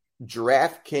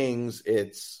DraftKings,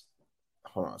 it's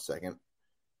hold on a second.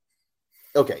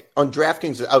 Okay, on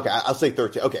DraftKings, okay, I'll say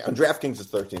 13. Okay, on DraftKings, it's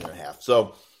 13.5.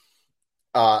 So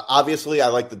obviously, I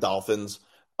like the Dolphins.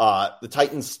 The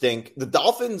Titans stink. The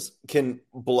Dolphins can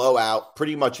blow out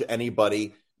pretty much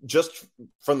anybody just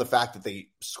from the fact that they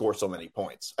score so many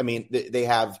points. I mean, they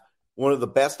have one of the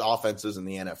best offenses in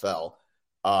the NFL.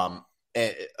 A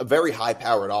very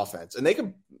high-powered offense, and they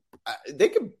can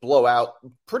blow out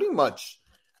pretty much.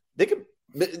 They can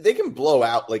blow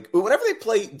out like whenever they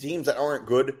play teams that aren't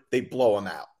good, they blow them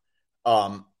out.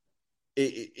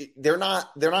 They're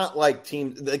not like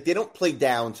teams like they don't play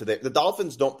down to the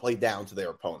Dolphins don't play down to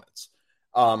their opponents.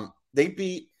 They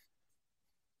beat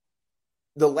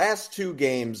the last two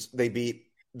games. They beat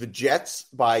the Jets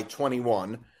by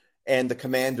 21 and the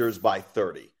Commanders by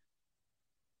 30.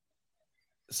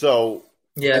 So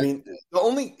yeah, I mean,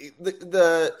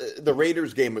 the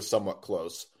Raiders game was somewhat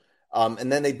close, and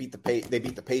then they beat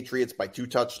the Patriots by 2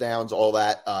 touchdowns. All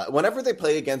that. Whenever they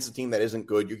play against a team that isn't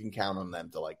good, you can count on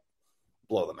them to like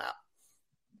blow them out.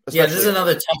 Yeah, this is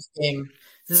another tough game.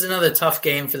 This is another tough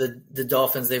game for the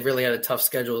Dolphins. They've really had a tough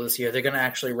schedule this year. They're going to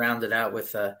actually round it out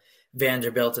with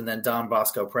Vanderbilt and then Don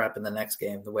Bosco Prep in the next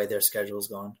game. The way their schedule's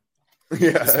going,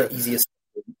 yeah, it's the easiest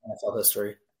in NFL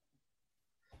history.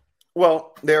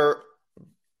 Well, they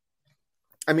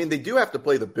do have to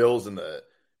play the Bills and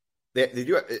they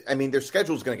do. I mean, their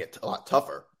schedule is going to get a lot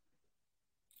tougher.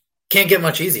 Can't get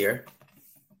much easier.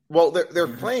 Well, they're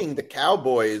playing the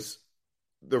Cowboys,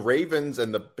 the Ravens,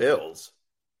 and the Bills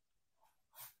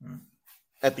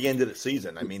at the end of the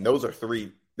season. I mean, those are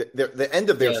three. The end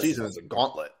of their season is a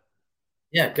gauntlet.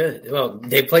 Yeah, good. Well,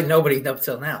 they played nobody up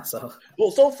till now. So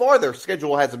far their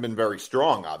schedule hasn't been very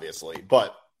strong, obviously,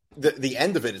 but. The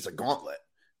end of it is a gauntlet.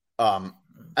 I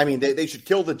mean, they should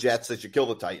kill the Jets. They should kill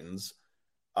the Titans.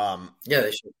 Yeah,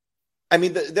 they should. I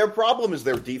mean, their problem is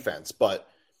their defense, but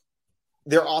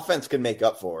their offense can make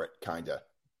up for it, kind of.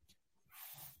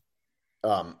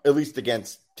 At least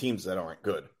against teams that aren't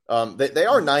good. They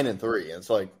are 9-3, and it's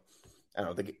like I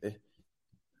don't know.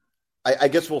 I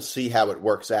guess we'll see how it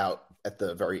works out at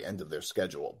the very end of their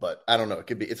schedule, but I don't know.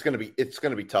 It's going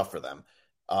to be tough for them.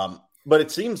 But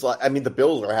it seems like, I mean, the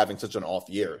Bills are having such an off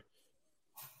year.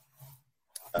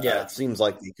 It seems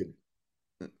like they could.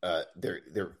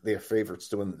 They're favorites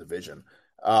to win the division.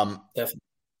 Definitely.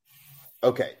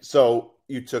 Okay, so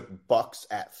you took Bucks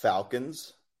at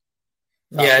Falcons.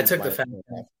 Yeah, I took the Falcons.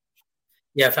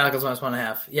 Yeah, Falcons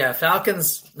 -1.5. Yeah,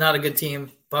 Falcons not a good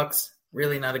team. Bucks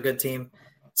really not a good team.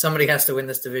 Somebody has to win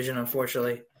this division,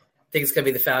 unfortunately. I think it's going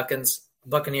to be the Falcons.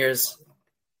 Buccaneers,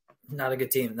 not a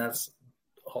good team. That's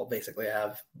all basically I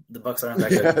have. The Bucks aren't that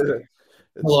good.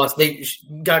 Lost. They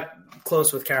got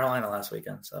close with Carolina last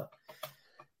weekend. So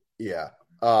yeah,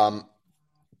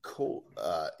 cool.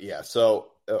 Yeah.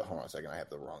 So hold on a second. I have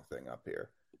the wrong thing up here.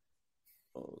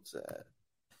 What's that?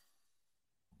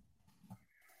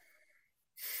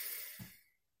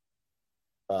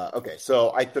 Okay,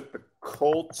 so I took the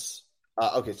Colts.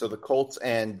 Okay, so the Colts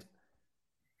and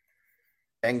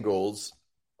Bengals.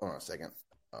 Hold on a second.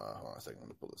 hold on a second. Let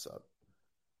me pull this up.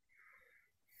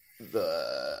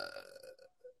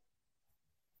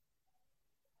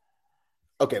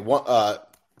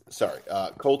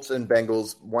 Colts and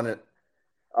Bengals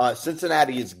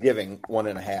Cincinnati is giving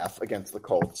 1.5 against the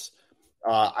Colts.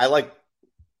 I like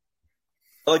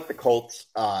the Colts.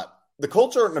 The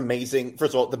Colts are an amazing.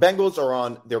 First of all, the Bengals are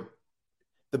on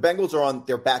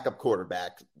their backup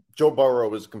quarterback. Joe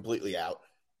Burrow is completely out.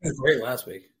 He was great last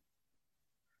week.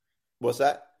 What's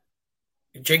that?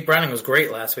 Jake Browning was great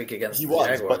last week against the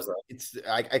Jaguars.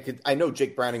 I know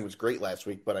Jake Browning was great last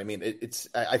week, but I mean,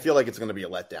 I feel like it's going to be a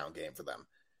letdown game for them.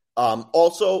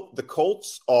 Also, the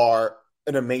Colts are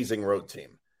an amazing road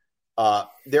team.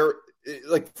 They're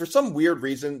like, for some weird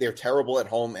reason, they're terrible at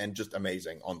home and just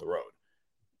amazing on the road.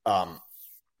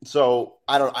 So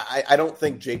I don't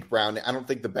think Jake Browning. I don't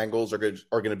think the Bengals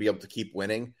are going to be able to keep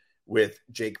winning with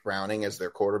Jake Browning as their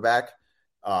quarterback.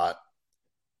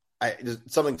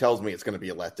 Something tells me it's going to be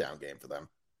a letdown game for them.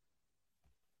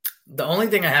 The only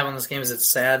thing I have on this game is it's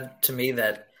sad to me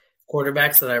that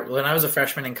quarterbacks when I was a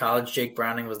freshman in college, Jake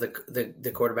Browning was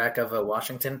the quarterback of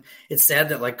Washington. It's sad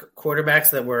that like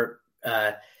quarterbacks that were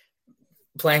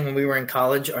playing when we were in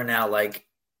college are now like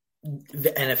the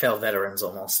NFL veterans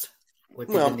almost. Like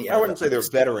I wouldn't say they're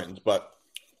veterans, but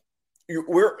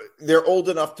they're old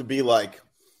enough to be like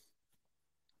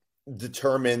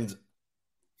determined.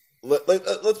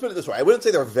 Let's put it this way. I wouldn't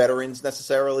say they're veterans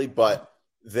necessarily, but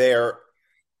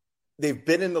they've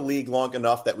been in the league long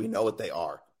enough that we know what they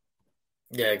are.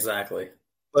 Yeah, exactly.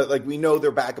 But like we know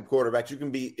they're backup quarterbacks. You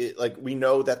can be like we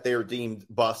know that they're deemed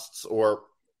busts or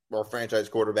franchise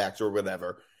quarterbacks or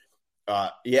whatever.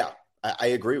 I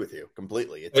agree with you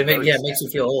completely. It makes you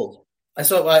feel old.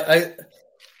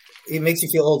 It makes you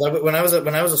feel old. When I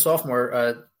was a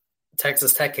sophomore,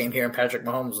 Texas Tech came here and Patrick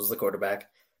Mahomes was the quarterback.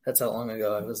 That's how long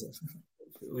ago I was,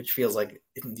 which feels like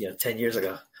 10 years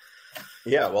ago.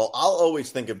 Yeah, well, I'll always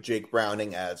think of Jake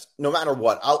Browning as, no matter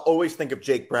what, I'll always think of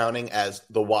Jake Browning as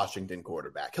the Washington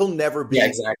quarterback. He'll never be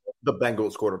the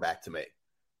Bengals quarterback to me.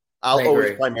 I'll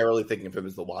always primarily think of him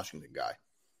as the Washington guy.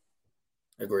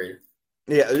 Agreed.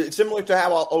 Yeah, it's similar to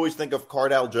how I'll always think of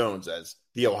Cardale Jones as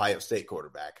the Ohio State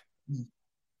quarterback.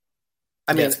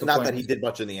 I mean, not that he did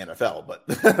much in the NFL, but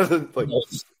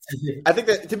I think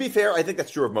that, to be fair, I think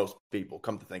that's true of most people,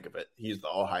 come to think of it. He's the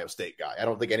Ohio State guy. I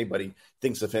don't think anybody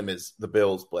thinks of him as the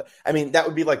Bills player. I mean, that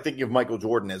would be like thinking of Michael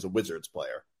Jordan as a Wizards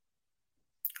player.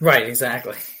 Right,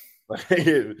 exactly.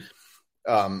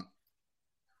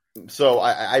 So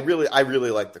I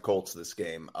really like the Colts this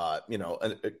game. We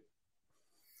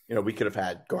could have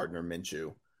had Gardner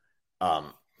Minshew.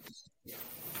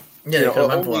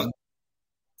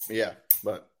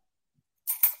 But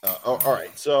all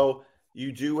right. So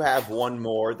you do have one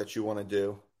more that you want to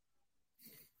do.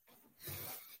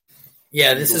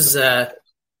 Yeah, this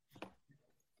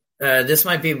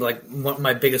might be like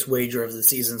my biggest wager of the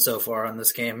season so far on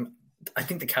this game. I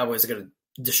think the Cowboys are going to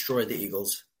destroy the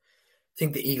Eagles. I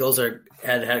think the Eagles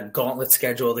had a gauntlet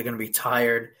schedule. They're going to be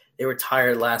tired. They were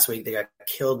tired last week. They got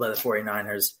killed by the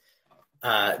 49ers.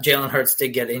 Jalen Hurts did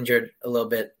get injured a little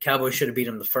bit. Cowboys should have beat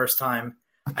him the first time.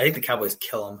 I think the Cowboys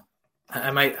kill him.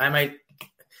 I might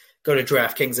go to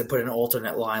DraftKings and put an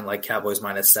alternate line like Cowboys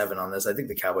 -7 on this. I think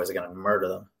the Cowboys are going to murder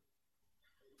them.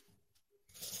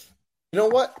 You know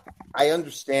what? I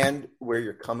understand where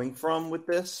you're coming from with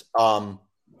this. I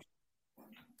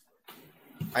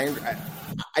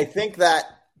think that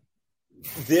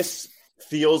this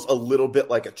feels a little bit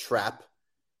like a trap.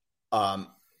 I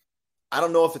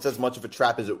don't know if it's as much of a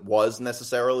trap as it was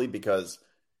necessarily because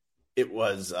it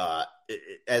was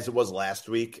as it was last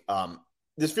week.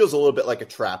 This feels a little bit like a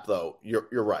trap, though.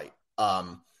 You're right.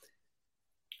 The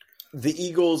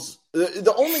Eagles.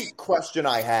 The only question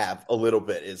I have a little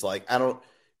bit is like the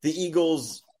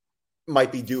Eagles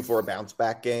might be due for a bounce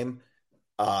back game.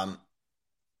 I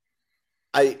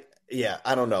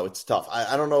don't know. It's tough.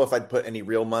 I don't know if I'd put any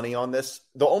real money on this.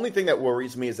 The only thing that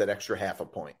worries me is that extra half a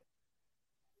point.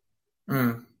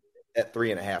 At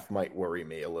 3.5 might worry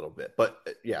me a little bit, but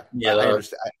I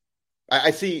understand.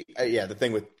 I see. The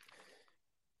thing with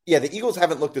the Eagles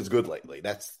haven't looked as good lately.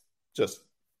 That's just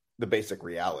the basic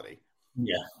reality.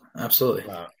 Yeah, absolutely.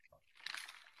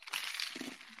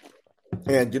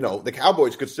 And the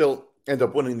Cowboys could still end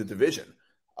up winning the division.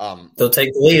 They'll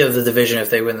take the lead of the division if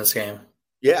they win this game.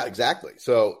 Yeah, exactly.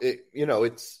 So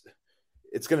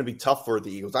it's going to be tough for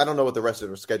the Eagles. I don't know what the rest of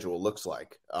their schedule looks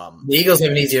like. The Eagles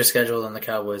have an easier schedule than the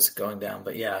Cowboys going down,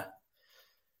 but yeah.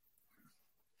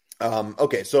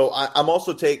 Okay, so I'm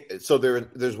also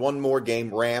there's one more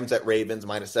game, Rams at Ravens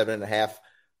 -7.5.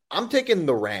 I'm taking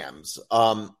the Rams.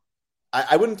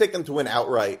 I wouldn't take them to win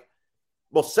outright,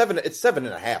 Well, 7. It's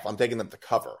 7.5. I'm taking them to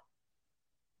cover.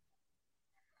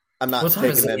 I'm not What time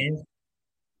taking is the them. game?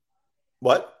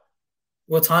 What?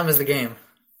 What time is the game?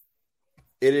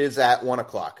 It is at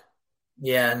 1:00.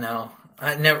 Yeah, no.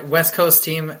 I never West Coast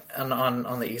team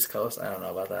on the East Coast. I don't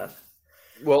know about that.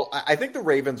 Well, I think the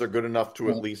Ravens are good enough to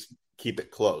at least keep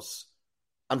it close.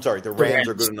 I'm sorry, the Rams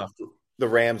are good enough. The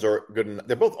Rams are good enough.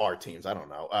 They're both our teams. I don't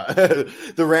know.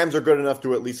 The Rams are good enough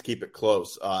to at least keep it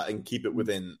close and keep it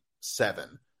within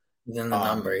 7. Within the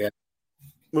number, yeah.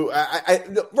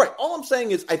 Right. All I'm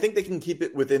saying is I think they can keep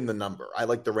it within the number. I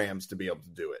like the Rams to be able to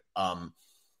do it.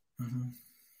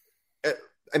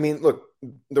 I mean, look,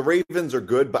 the Ravens are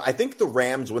good, but I think the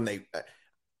Rams when they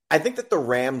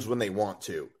want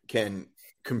to can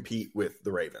compete with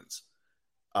the Ravens.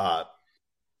 I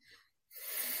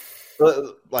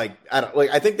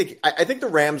think the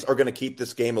Rams are going to keep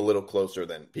this game a little closer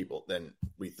than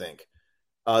we think.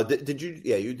 Did you?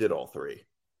 Yeah, you did all 3.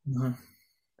 Mm-hmm.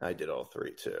 I did all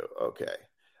 3 too. Okay.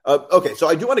 Okay. So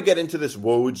I do want to get into this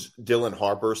Woj Dylan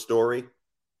Harper story.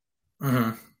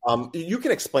 Mm-hmm. You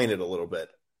can explain it a little bit.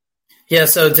 Yeah.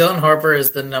 So Dylan Harper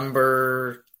is the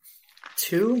number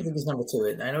 2. I think he's number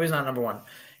 2. I know he's not number 1.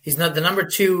 He's not the number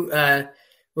 2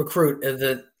 recruit of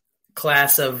the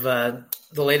class of the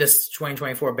latest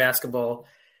 2024 basketball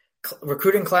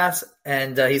recruiting class,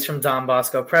 and he's from Don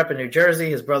Bosco Prep in New Jersey.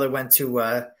 His brother went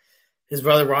to. His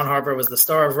brother, Ron Harper, was the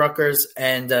star of Rutgers,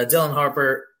 and Dylan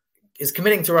Harper is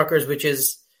committing to Rutgers, which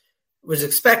was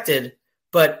expected.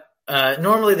 But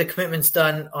normally the commitment's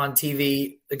done on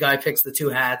TV. The guy picks the 2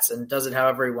 hats and does it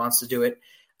however he wants to do it.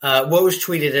 Woj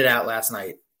tweeted it out last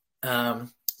night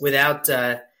without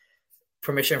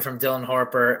permission from Dylan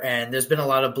Harper, and there's been a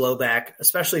lot of blowback,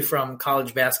 especially from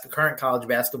current college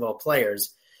basketball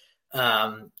players.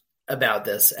 About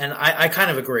this. And I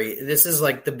kind of agree. This is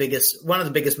like one of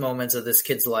the biggest moments of this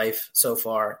kid's life so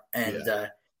far. And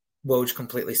Woj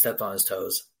completely stepped on his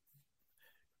toes.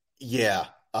 Yeah.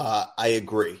 I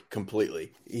agree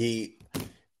completely. You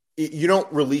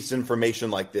don't release information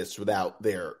like this without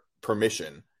their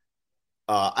permission.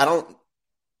 I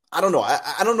don't know.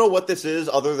 I don't know what this is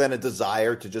other than a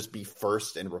desire to just be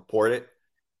first and report it.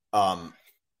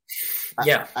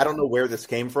 I don't know where this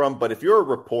came from, but if you're a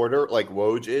reporter like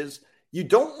Woj is, you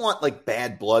don't want like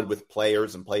bad blood with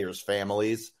players and players'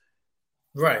 families,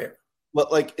 right? But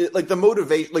the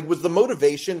motivation, was the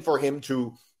motivation for him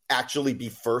to actually be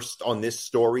first on this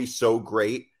story so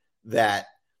great that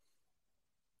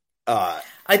I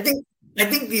think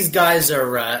these guys are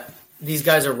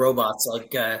robots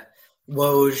like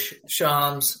Woj,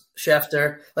 Shams,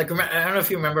 Schefter. Like I don't know if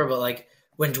you remember, but like.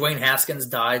 When Dwayne Haskins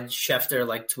died, Schefter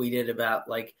tweeted about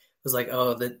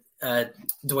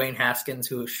Dwayne Haskins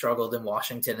who struggled in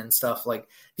Washington and stuff. Like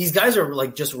these guys are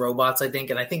just robots, I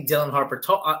think. And I think Dylan Harper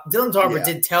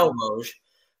did tell Woj,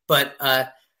 but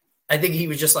I think he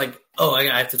was just I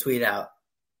have to tweet out.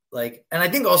 And I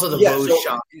think also the Woj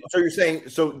shot. So you're saying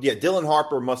Dylan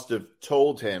Harper must have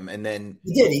told him, and then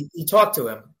he did. He talked to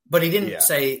him, but he didn't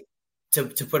say to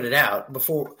put it out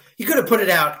before. He could have put it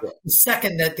out the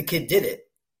second that the kid did it.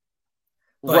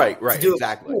 But right,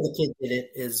 exactly. The kid did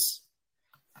it is.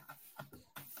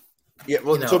 Yeah,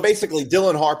 well, so basically,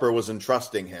 Dylan Harper was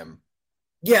entrusting him.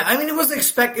 Yeah, I mean, it was the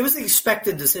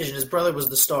expected decision. His brother was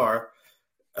the star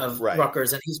of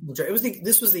Rutgers, and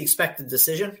this was the expected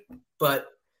decision, but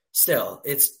still,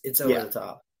 it's over the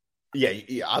top.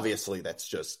 Yeah, obviously, that's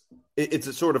just it's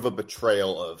a sort of a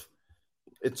betrayal of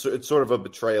it's sort of a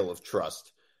betrayal of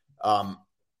trust. I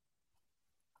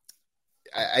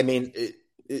mean.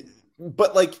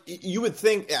 But you would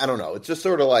think, I don't know. It's just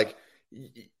sort of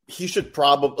he should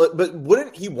probably, but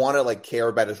wouldn't he want to care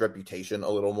about his reputation a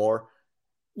little more?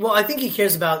 Well, I think he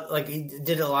cares about he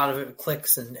did a lot of it,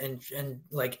 clicks and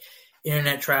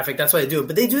internet traffic. That's why they do it.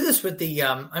 But they do this with the.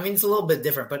 I mean, it's a little bit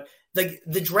different. But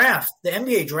the draft, the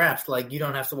NBA draft, you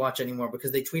don't have to watch anymore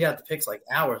because they tweet out the picks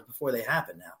hours before they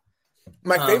happen now.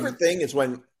 My favorite thing is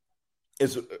when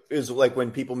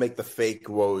people make the fake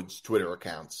Woj Twitter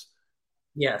accounts.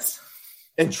 Yes.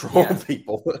 And troll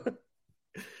people.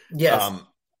 Yes.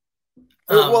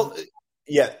 No,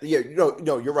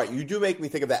 you're right. You do make me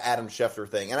think of that Adam Schefter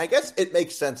thing. And I guess it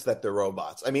makes sense that they're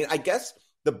robots. I mean, I guess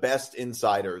the best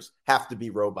insiders have to be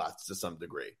robots to some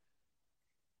degree.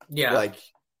 Yeah.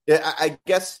 I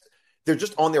guess they're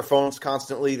just on their phones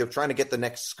constantly. They're trying to get the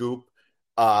next scoop.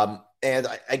 And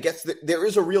I guess there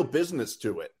is a real business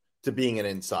to it, to being an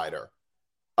insider.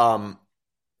 And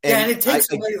it takes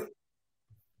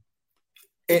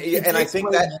And I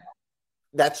think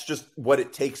that's just what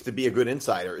it takes to be a good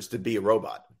insider, is to be a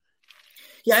robot.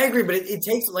 Yeah, I agree, but it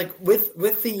takes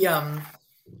with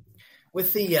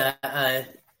with the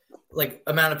like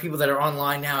amount of people that are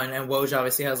online now, and Woj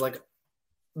obviously has like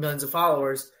millions of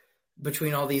followers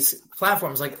between all these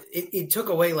platforms. Like it took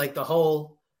away like the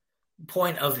whole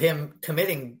point of him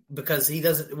committing, because he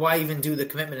doesn't. Why even do the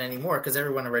commitment anymore? Because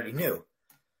everyone already knew.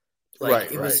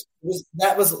 Like right.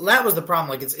 That was the problem.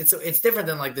 Like it's different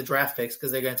than like the draft picks,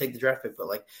 because they're going to take the draft pick, but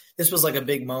like this was like a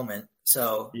big moment.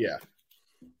 So Yeah,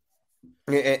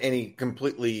 and he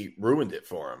completely ruined it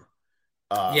for him.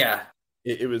 Yeah.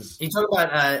 It was. We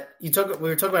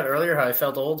were talking about earlier how I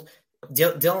felt old.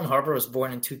 Dylan Harper was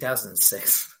born in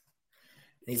 2006.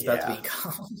 He's about to be in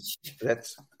college.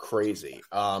 That's crazy.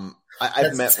 I've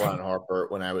met Ron Harper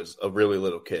when I was a really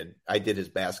little kid. I did his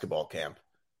basketball camp.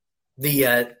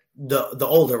 The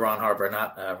older Ron Harper,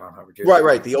 not Ron Harper Jr.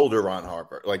 Right. The older Ron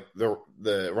Harper, like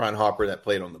the Ron Harper that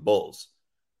played on the Bulls.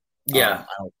 Yeah,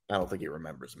 I don't think he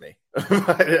remembers me.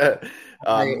 But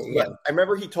I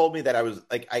remember he told me that I was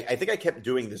like, I think I kept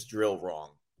doing this drill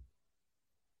wrong.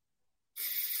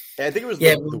 And I think it was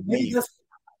the weed.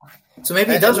 So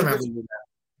maybe he does remember you.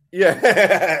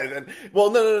 Yeah.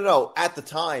 Well, no. At the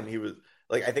time, he was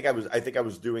like, I think I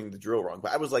was doing the drill wrong,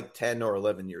 but I was like 10 or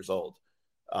 11 years old.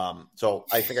 So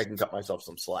I think I can cut myself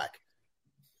some slack.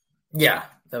 Yeah,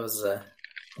 that was a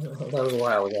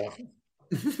while ago.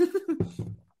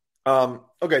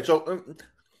 Okay, so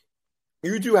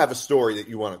you do have a story that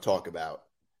you want to talk about.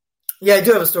 Yeah, I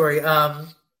do have a story. I'm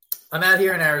out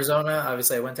here in Arizona.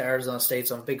 Obviously, I went to Arizona State,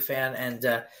 so I'm a big fan.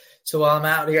 And so while I'm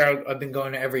out here, I've been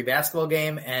going to every basketball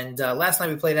game. And last night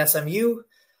we played SMU.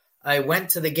 I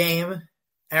went to the game.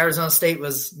 Arizona State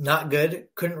was not good.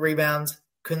 Couldn't rebound.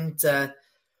 Couldn't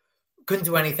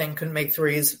do anything. Couldn't make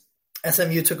threes.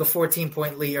 SMU took a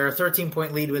 14-point lead or a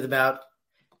 13-point lead with about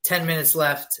 10 minutes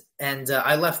left, and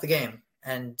I left the game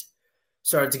and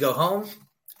started to go home.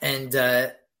 And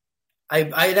I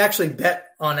had actually bet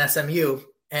on SMU,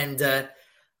 and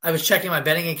I was checking my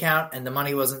betting account, and the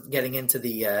money wasn't getting into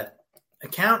the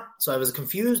account, so I was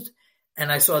confused.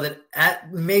 And I saw that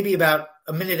at maybe about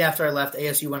a minute after I left,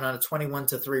 ASU went on a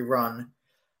 21-3 run,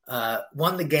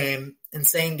 won the game,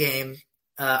 insane game.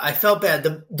 I felt bad.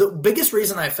 The biggest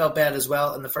reason I felt bad as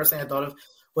well, and the first thing I thought of,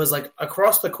 was like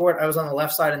across the court, I was on the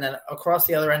left side, and then across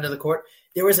the other end of the court,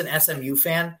 there was an SMU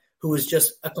fan who was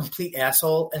just a complete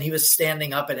asshole, and he was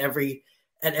standing up at every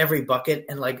bucket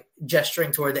and like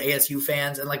gesturing toward the ASU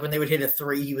fans, and like when they would hit a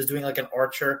three, he was doing like an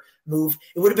archer move.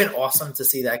 It would have been awesome to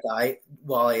see that guy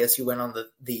while ASU went on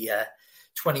the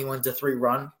 21-3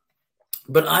 run.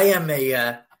 But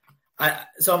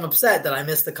so I'm upset that I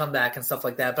missed the comeback and stuff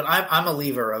like that. But I'm a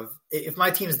leaver of, if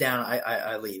my team's down,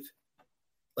 I leave.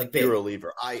 Like big. You're a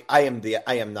leaver. I am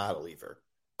not a leaver.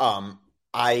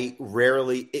 I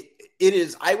rarely it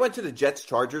is. I went to the Jets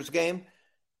Chargers game.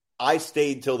 I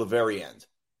stayed till the very end.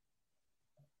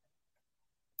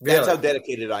 Really? That's how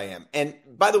dedicated I am. And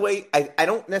by the way, I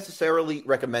don't necessarily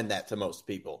recommend that to most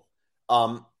people.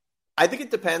 I think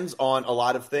it depends on a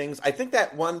lot of things. I think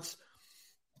that once,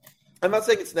 I'm not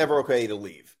saying it's never okay to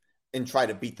leave and try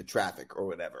to beat the traffic or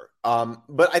whatever.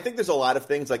 But I think there's a lot of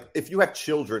things, like if you have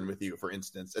children with you, for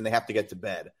instance, and they have to get to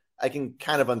bed, I can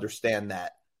kind of understand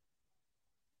that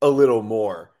a little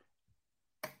more,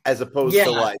 as opposed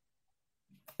to like,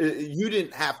 you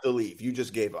didn't have to leave. You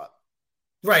just gave up.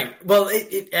 Right. Well,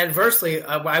 adversely,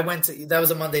 I went to, that was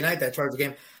a Monday night, that Charger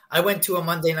game. I went to a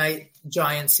Monday night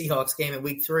Giants Seahawks game in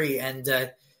week 3,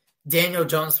 and Daniel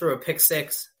Jones threw a pick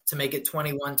 6 to make it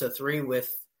 21-3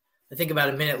 with, I think, about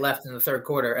a minute left in the third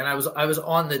quarter. And I was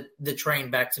on the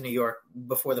train back to New York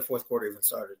before the fourth quarter even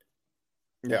started.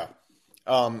 Yeah.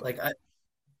 I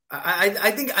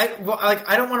think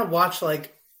I don't want to watch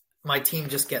like my team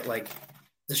just get like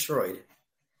destroyed.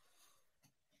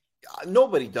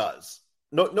 Nobody does.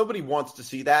 Nobody wants to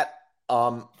see that.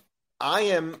 I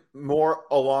am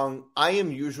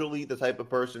usually the type of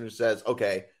person who says,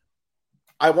 okay,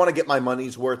 I want to get my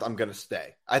money's worth. I'm going to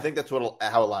stay. I think that's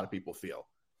how a lot of people feel.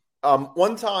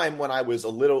 One time when I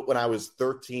was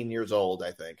 13 years old,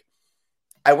 I think,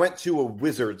 I went to a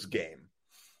Wizards game.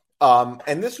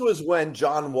 And this was when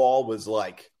John Wall was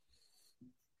like,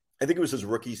 I think it was his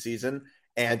rookie season.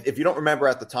 And if you don't remember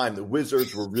at the time, the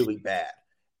Wizards were really bad.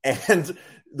 And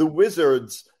the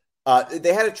Wizards,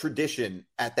 they had a tradition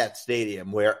at that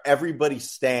stadium where everybody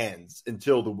stands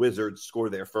until the Wizards score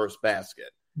their first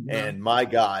basket. Mm-hmm. And my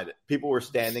God, people were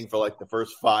standing for like the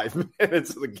first 5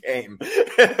 minutes of the game.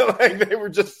 Like they were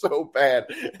just so bad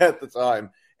at the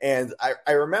time. And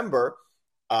I remember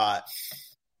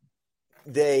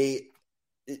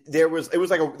there was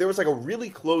like a really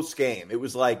close game. It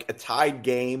was like a tied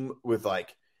game with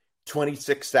like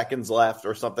 26 seconds left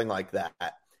or something like that.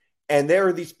 And there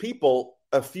are these people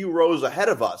a few rows ahead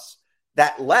of us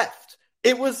that left.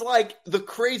 It was like the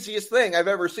craziest thing I've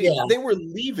ever seen. Yeah. They were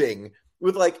leaving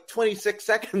with like 26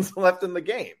 seconds left in the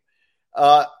game.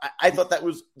 I thought that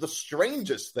was the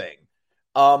strangest thing.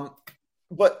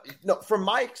 But no, from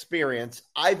my experience,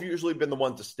 I've usually been the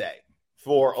one to stay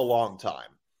for a long time.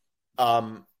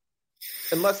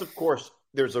 Unless, of course,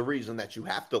 there's a reason that you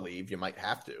have to leave. You might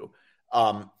have to.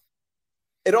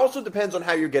 It also depends on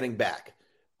how you're getting back.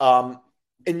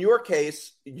 In your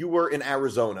case, you were in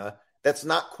Arizona. That's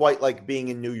not quite like being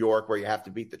in New York where you have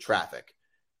to beat the traffic.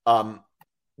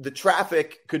 The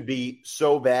traffic could be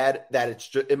so bad that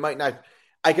it might not.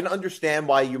 I can understand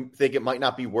why you think it might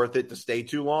not be worth it to stay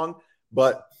too long,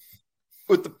 but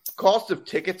with the cost of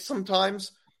tickets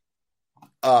sometimes,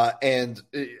 and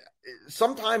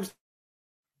sometimes,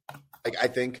 like I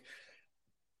think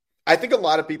a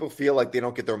lot of people feel like they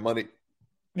don't get their money.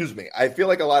 Excuse me. I feel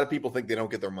like a lot of people think they don't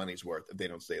get their money's worth if they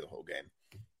don't stay the whole game.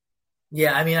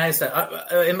 Yeah, I mean, I said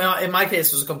in my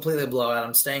case, it was a completely blowout.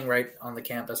 I'm staying right on the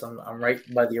campus. I'm right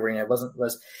by the arena.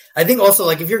 I think also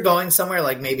like if you're going somewhere,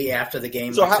 like maybe after the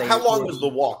game. So how long was the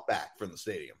walk back from the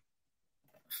stadium?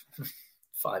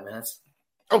 5 minutes.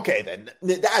 Okay, then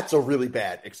that's a really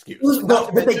bad excuse.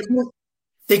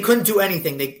 They couldn't do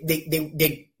anything.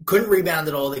 They couldn't rebound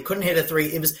at all. They couldn't hit a three.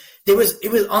 It was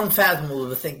unfathomable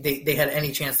to think they had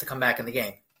any chance to come back in the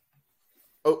game.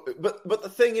 Oh, but the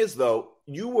thing is, though,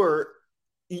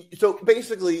 so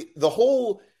basically the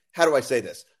whole, how do I say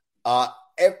this?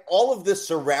 All of the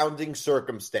surrounding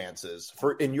circumstances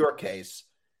in your case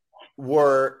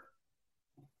were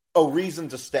a reason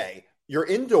to stay. You're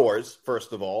indoors,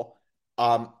 first of all.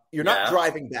 You're not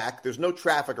driving back. There's no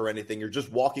traffic or anything. You're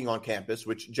just walking on campus,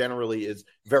 which generally is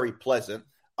very pleasant.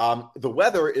 The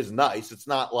weather is nice. It's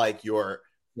not like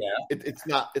it's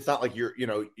not like you're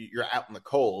out in the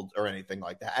cold or anything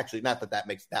like that. Actually, not that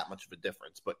makes that much of a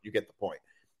difference, but you get the point.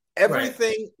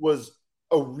 Everything was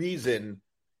a reason.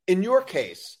 In your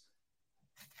case,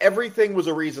 everything was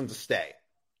a reason to stay.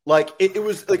 Like it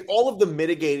was like all of the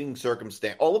mitigating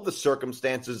circumstance, all of the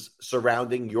circumstances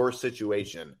surrounding your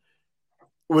situation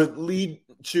would lead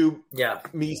to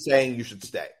me saying you should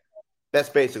stay. That's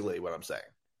basically what I'm saying.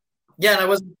 Yeah, and I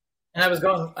was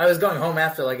going home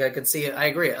after. Like I could see it. I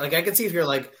agree. Like I could see if you're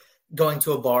like going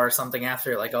to a bar or something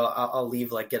after. Like I'll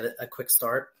leave. Like get a quick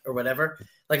start or whatever.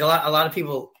 Like a lot of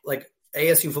people like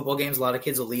ASU football games. A lot of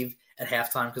kids will leave at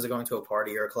halftime because they're going to a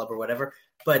party or a club or whatever.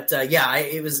 But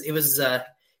it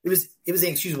was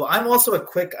inexcusable. I'm also a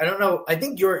quick. I don't know. I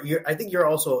think you're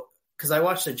also. Because I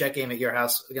watched the Jet game at your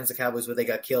house against the Cowboys where they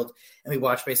got killed, and we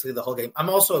watched basically the whole game. I'm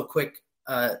also a quick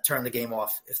turn the game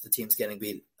off if the team's getting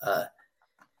beat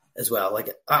as well. Like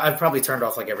I've probably turned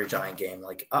off like every Giant game.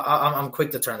 Like I'm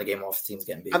quick to turn the game off if the team's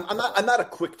getting beat. I'm not a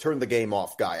quick turn the game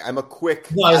off guy. I'm a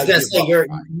quick. No, I was gonna say you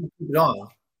keep it on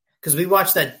because we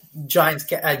watched that Giants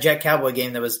Jet Cowboy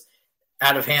game that was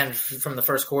out of hand from the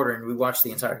first quarter, and we watched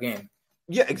the entire game.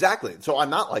 Yeah, exactly. So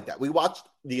I'm not like that. We watched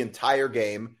the entire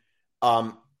game.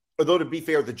 Although to be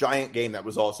fair, the Giant game that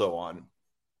was also on,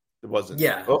 it wasn't.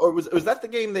 Yeah. Or was that the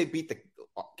game they beat the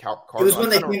Cardinals? It was when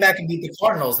they came back and beat the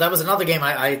Cardinals. That was another game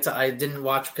I didn't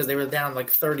watch because they were down like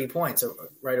 30 points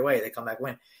right away. They come back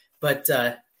win. But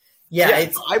I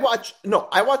watch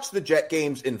the Jet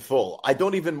games in full. I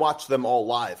don't even watch them all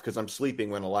live because I'm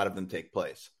sleeping when a lot of them take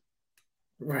place.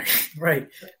 Right.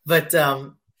 But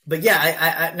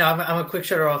yeah, I'm a quick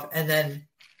shutter off, and then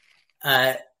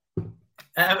I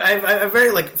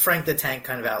very like Frank the Tank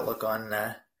kind of outlook on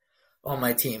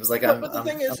my teams. Like, but the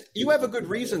thing is, you have a good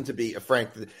reason to be a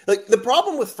Frank. Like the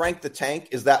problem with Frank the Tank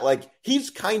is that like he's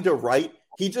kind of right.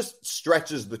 He just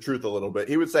stretches the truth a little bit.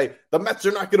 He would say the Mets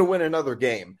are not going to win another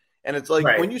game, and it's like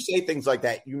when you say things like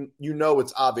that, you know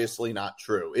it's obviously not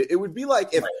true. It would be like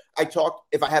if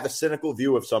I have a cynical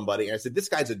view of somebody and I said this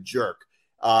guy's a jerk.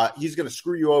 He's going to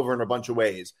screw you over in a bunch of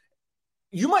ways.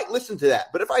 You might listen to that,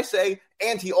 but if I say,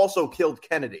 and he also killed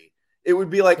Kennedy, it would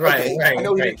be like, I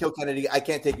know he didn't kill Kennedy. I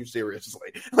can't take you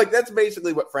seriously. Like, that's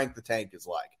basically what Frank the Tank is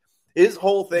like. His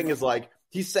whole thing is like,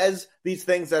 he says these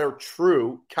things that are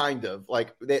true, kind of,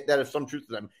 like, that have some truth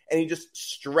to them, and he just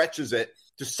stretches it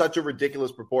to such a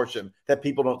ridiculous proportion that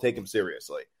people don't take him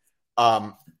seriously.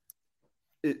 But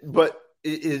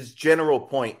his general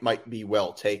point might be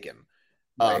well taken.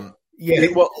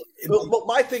 Well,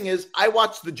 my thing is, I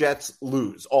watch the Jets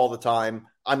lose all the time.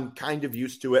 I'm kind of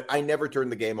used to it. I never turn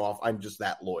the game off. I'm just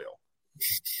that loyal.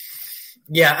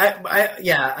 Yeah,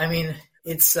 I mean,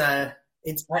 I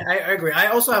agree. I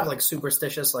also have like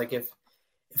superstitious. Like if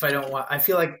I don't want,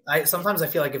 sometimes I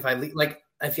feel like if I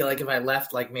if I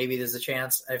left, like maybe there's a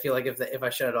chance. I feel like if I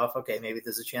shut it off, okay, maybe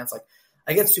there's a chance. Like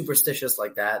I get superstitious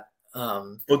like that.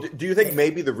 Well, do you think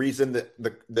maybe the reason that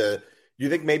do you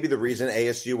think maybe the reason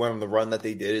ASU went on the run that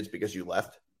they did is because you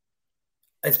left?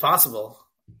 It's possible,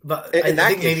 but In that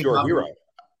think case, maybe you're a hero.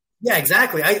 Yeah,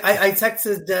 exactly. I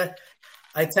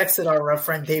texted our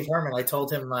friend Dave Herman. I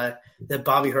told him that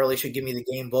Bobby Hurley should give me the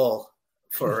game ball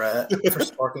for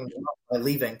sparking by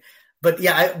leaving. But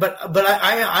yeah, I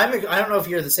don't know if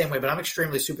you're the same way, but I'm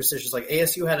extremely superstitious. Like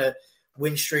ASU had a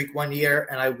win streak one year,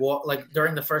 and I walked like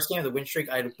during the first game of the win streak,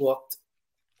 I had walked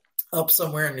up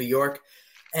somewhere in New York,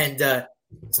 and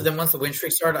so then once the win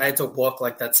streak started, I had to walk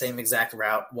like that same exact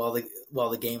route while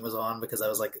the game was on because I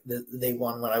was like they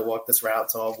won when I walked this route,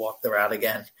 so I'll walk the route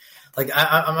again. Like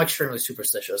I'm extremely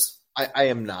superstitious. I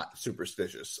am not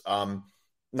superstitious.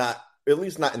 Not at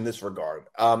least not in this regard.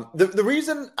 The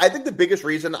reason I think the biggest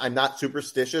reason I'm not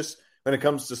superstitious when it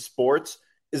comes to sports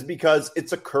is because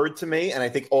it's occurred to me, and I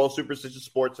think all superstitious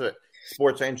sports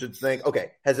fans should think,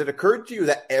 okay, has it occurred to you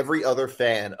that every other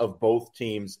fan of both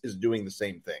teams is doing the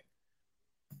same thing?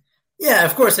 Yeah,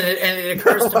 of course, and it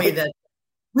occurs to me that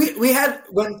we had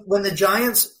when the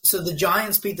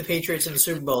Giants beat the Patriots in the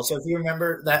Super Bowl. So if you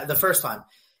remember that the first time,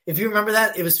 if you remember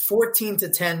that, it was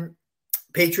 14-10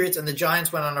 Patriots, and the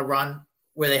Giants went on a run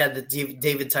where they had the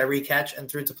David Tyree catch and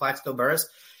threw to Plaxico Burress.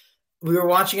 We were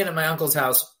watching it at my uncle's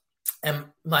house, and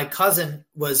my cousin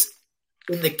was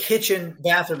in the kitchen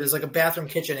bathroom. There's like a bathroom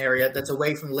kitchen area that's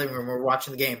away from the living room. We're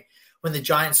watching the game when the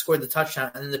Giants scored the touchdown,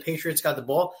 and then the Patriots got the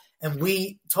ball. And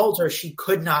we told her she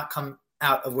could not come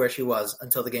out of where she was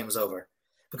until the game was over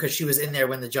because she was in there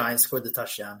when the Giants scored the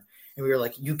touchdown. And we were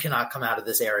like, you cannot come out of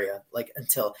this area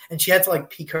until – and she had to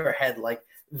peek her head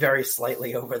very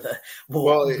slightly over the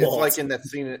wall. Well, it's like in that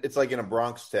scene – it's like in A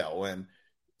Bronx Tale when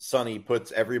Sonny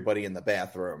puts everybody in the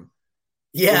bathroom.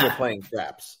 Yeah. When they're playing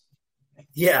craps.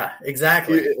 Yeah,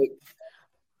 exactly.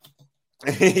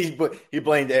 He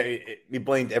blamed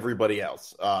everybody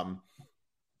else.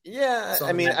 Yeah,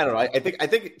 I mean, I don't know. I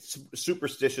think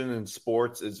superstition in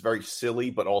sports is very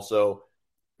silly, but also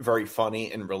very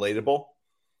funny and relatable.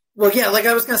 Well, yeah, like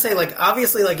I was gonna say,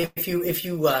 obviously, if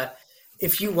you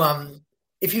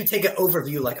take an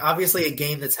overview, obviously a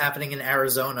game that's happening in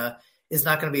Arizona is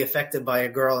not going to be affected by a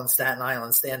girl in Staten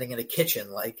Island standing in a kitchen,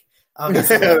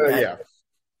 obviously. Yeah,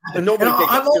 and nobody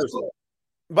takes it seriously.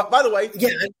 But by the way,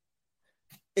 yeah,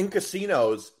 in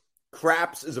casinos,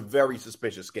 craps is a very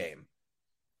suspicious game.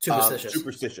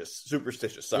 Superstitious.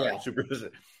 Sorry, yeah.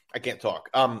 Superstitious. I can't talk.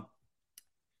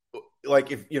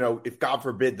 If God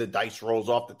forbid the dice rolls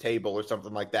off the table or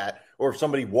something like that, or if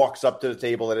somebody walks up to the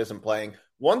table that isn't playing.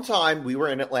 One time we were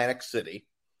in Atlantic City,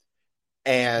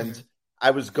 and I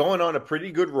was going on a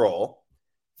pretty good roll.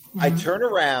 Mm-hmm. I turn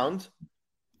around,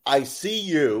 I see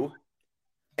you,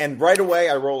 and right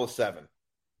away I roll a 7.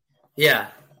 Yeah,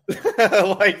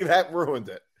 that ruined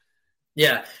it.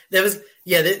 Yeah, there's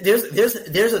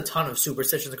a ton of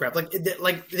superstitions and crap.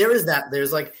 There is that.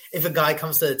 There's if a guy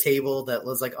comes to the table that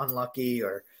was unlucky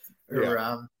or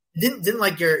didn't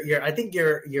your I think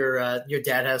your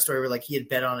dad had a story where he had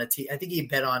bet on I think he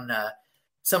bet on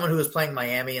someone who was playing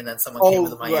Miami and then someone came to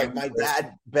the Miami. Right. My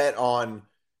dad bet on.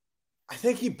 I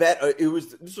think he bet.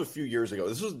 This was a few years ago.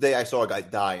 This was the day I saw a guy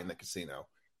die in the casino.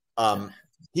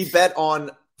 He bet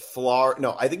on Florida.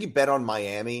 No, I think he bet on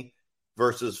Miami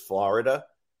versus Florida.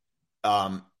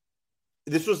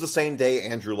 This was the same day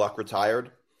Andrew Luck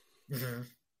retired.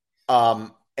 Mm-hmm.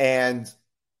 And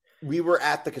we were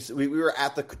at the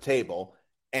table,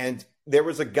 and there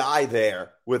was a guy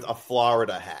there with a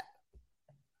Florida hat.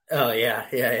 Oh yeah.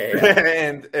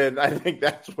 and I think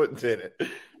that's what did it.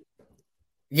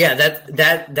 Yeah,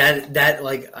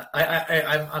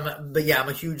 I'm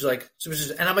a huge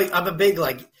superstitious, and I'm a big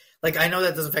I know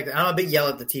that doesn't affect it. I'm a big yell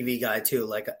at the TV guy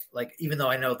too. Even though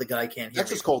I know the guy can't hear. That's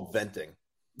just called venting.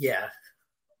 Yeah.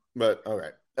 But all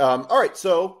right. All right.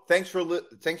 So thanks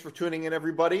for tuning in,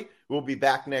 everybody. We'll be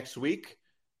back next week.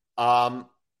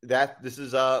 This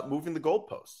is moving the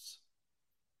goalposts.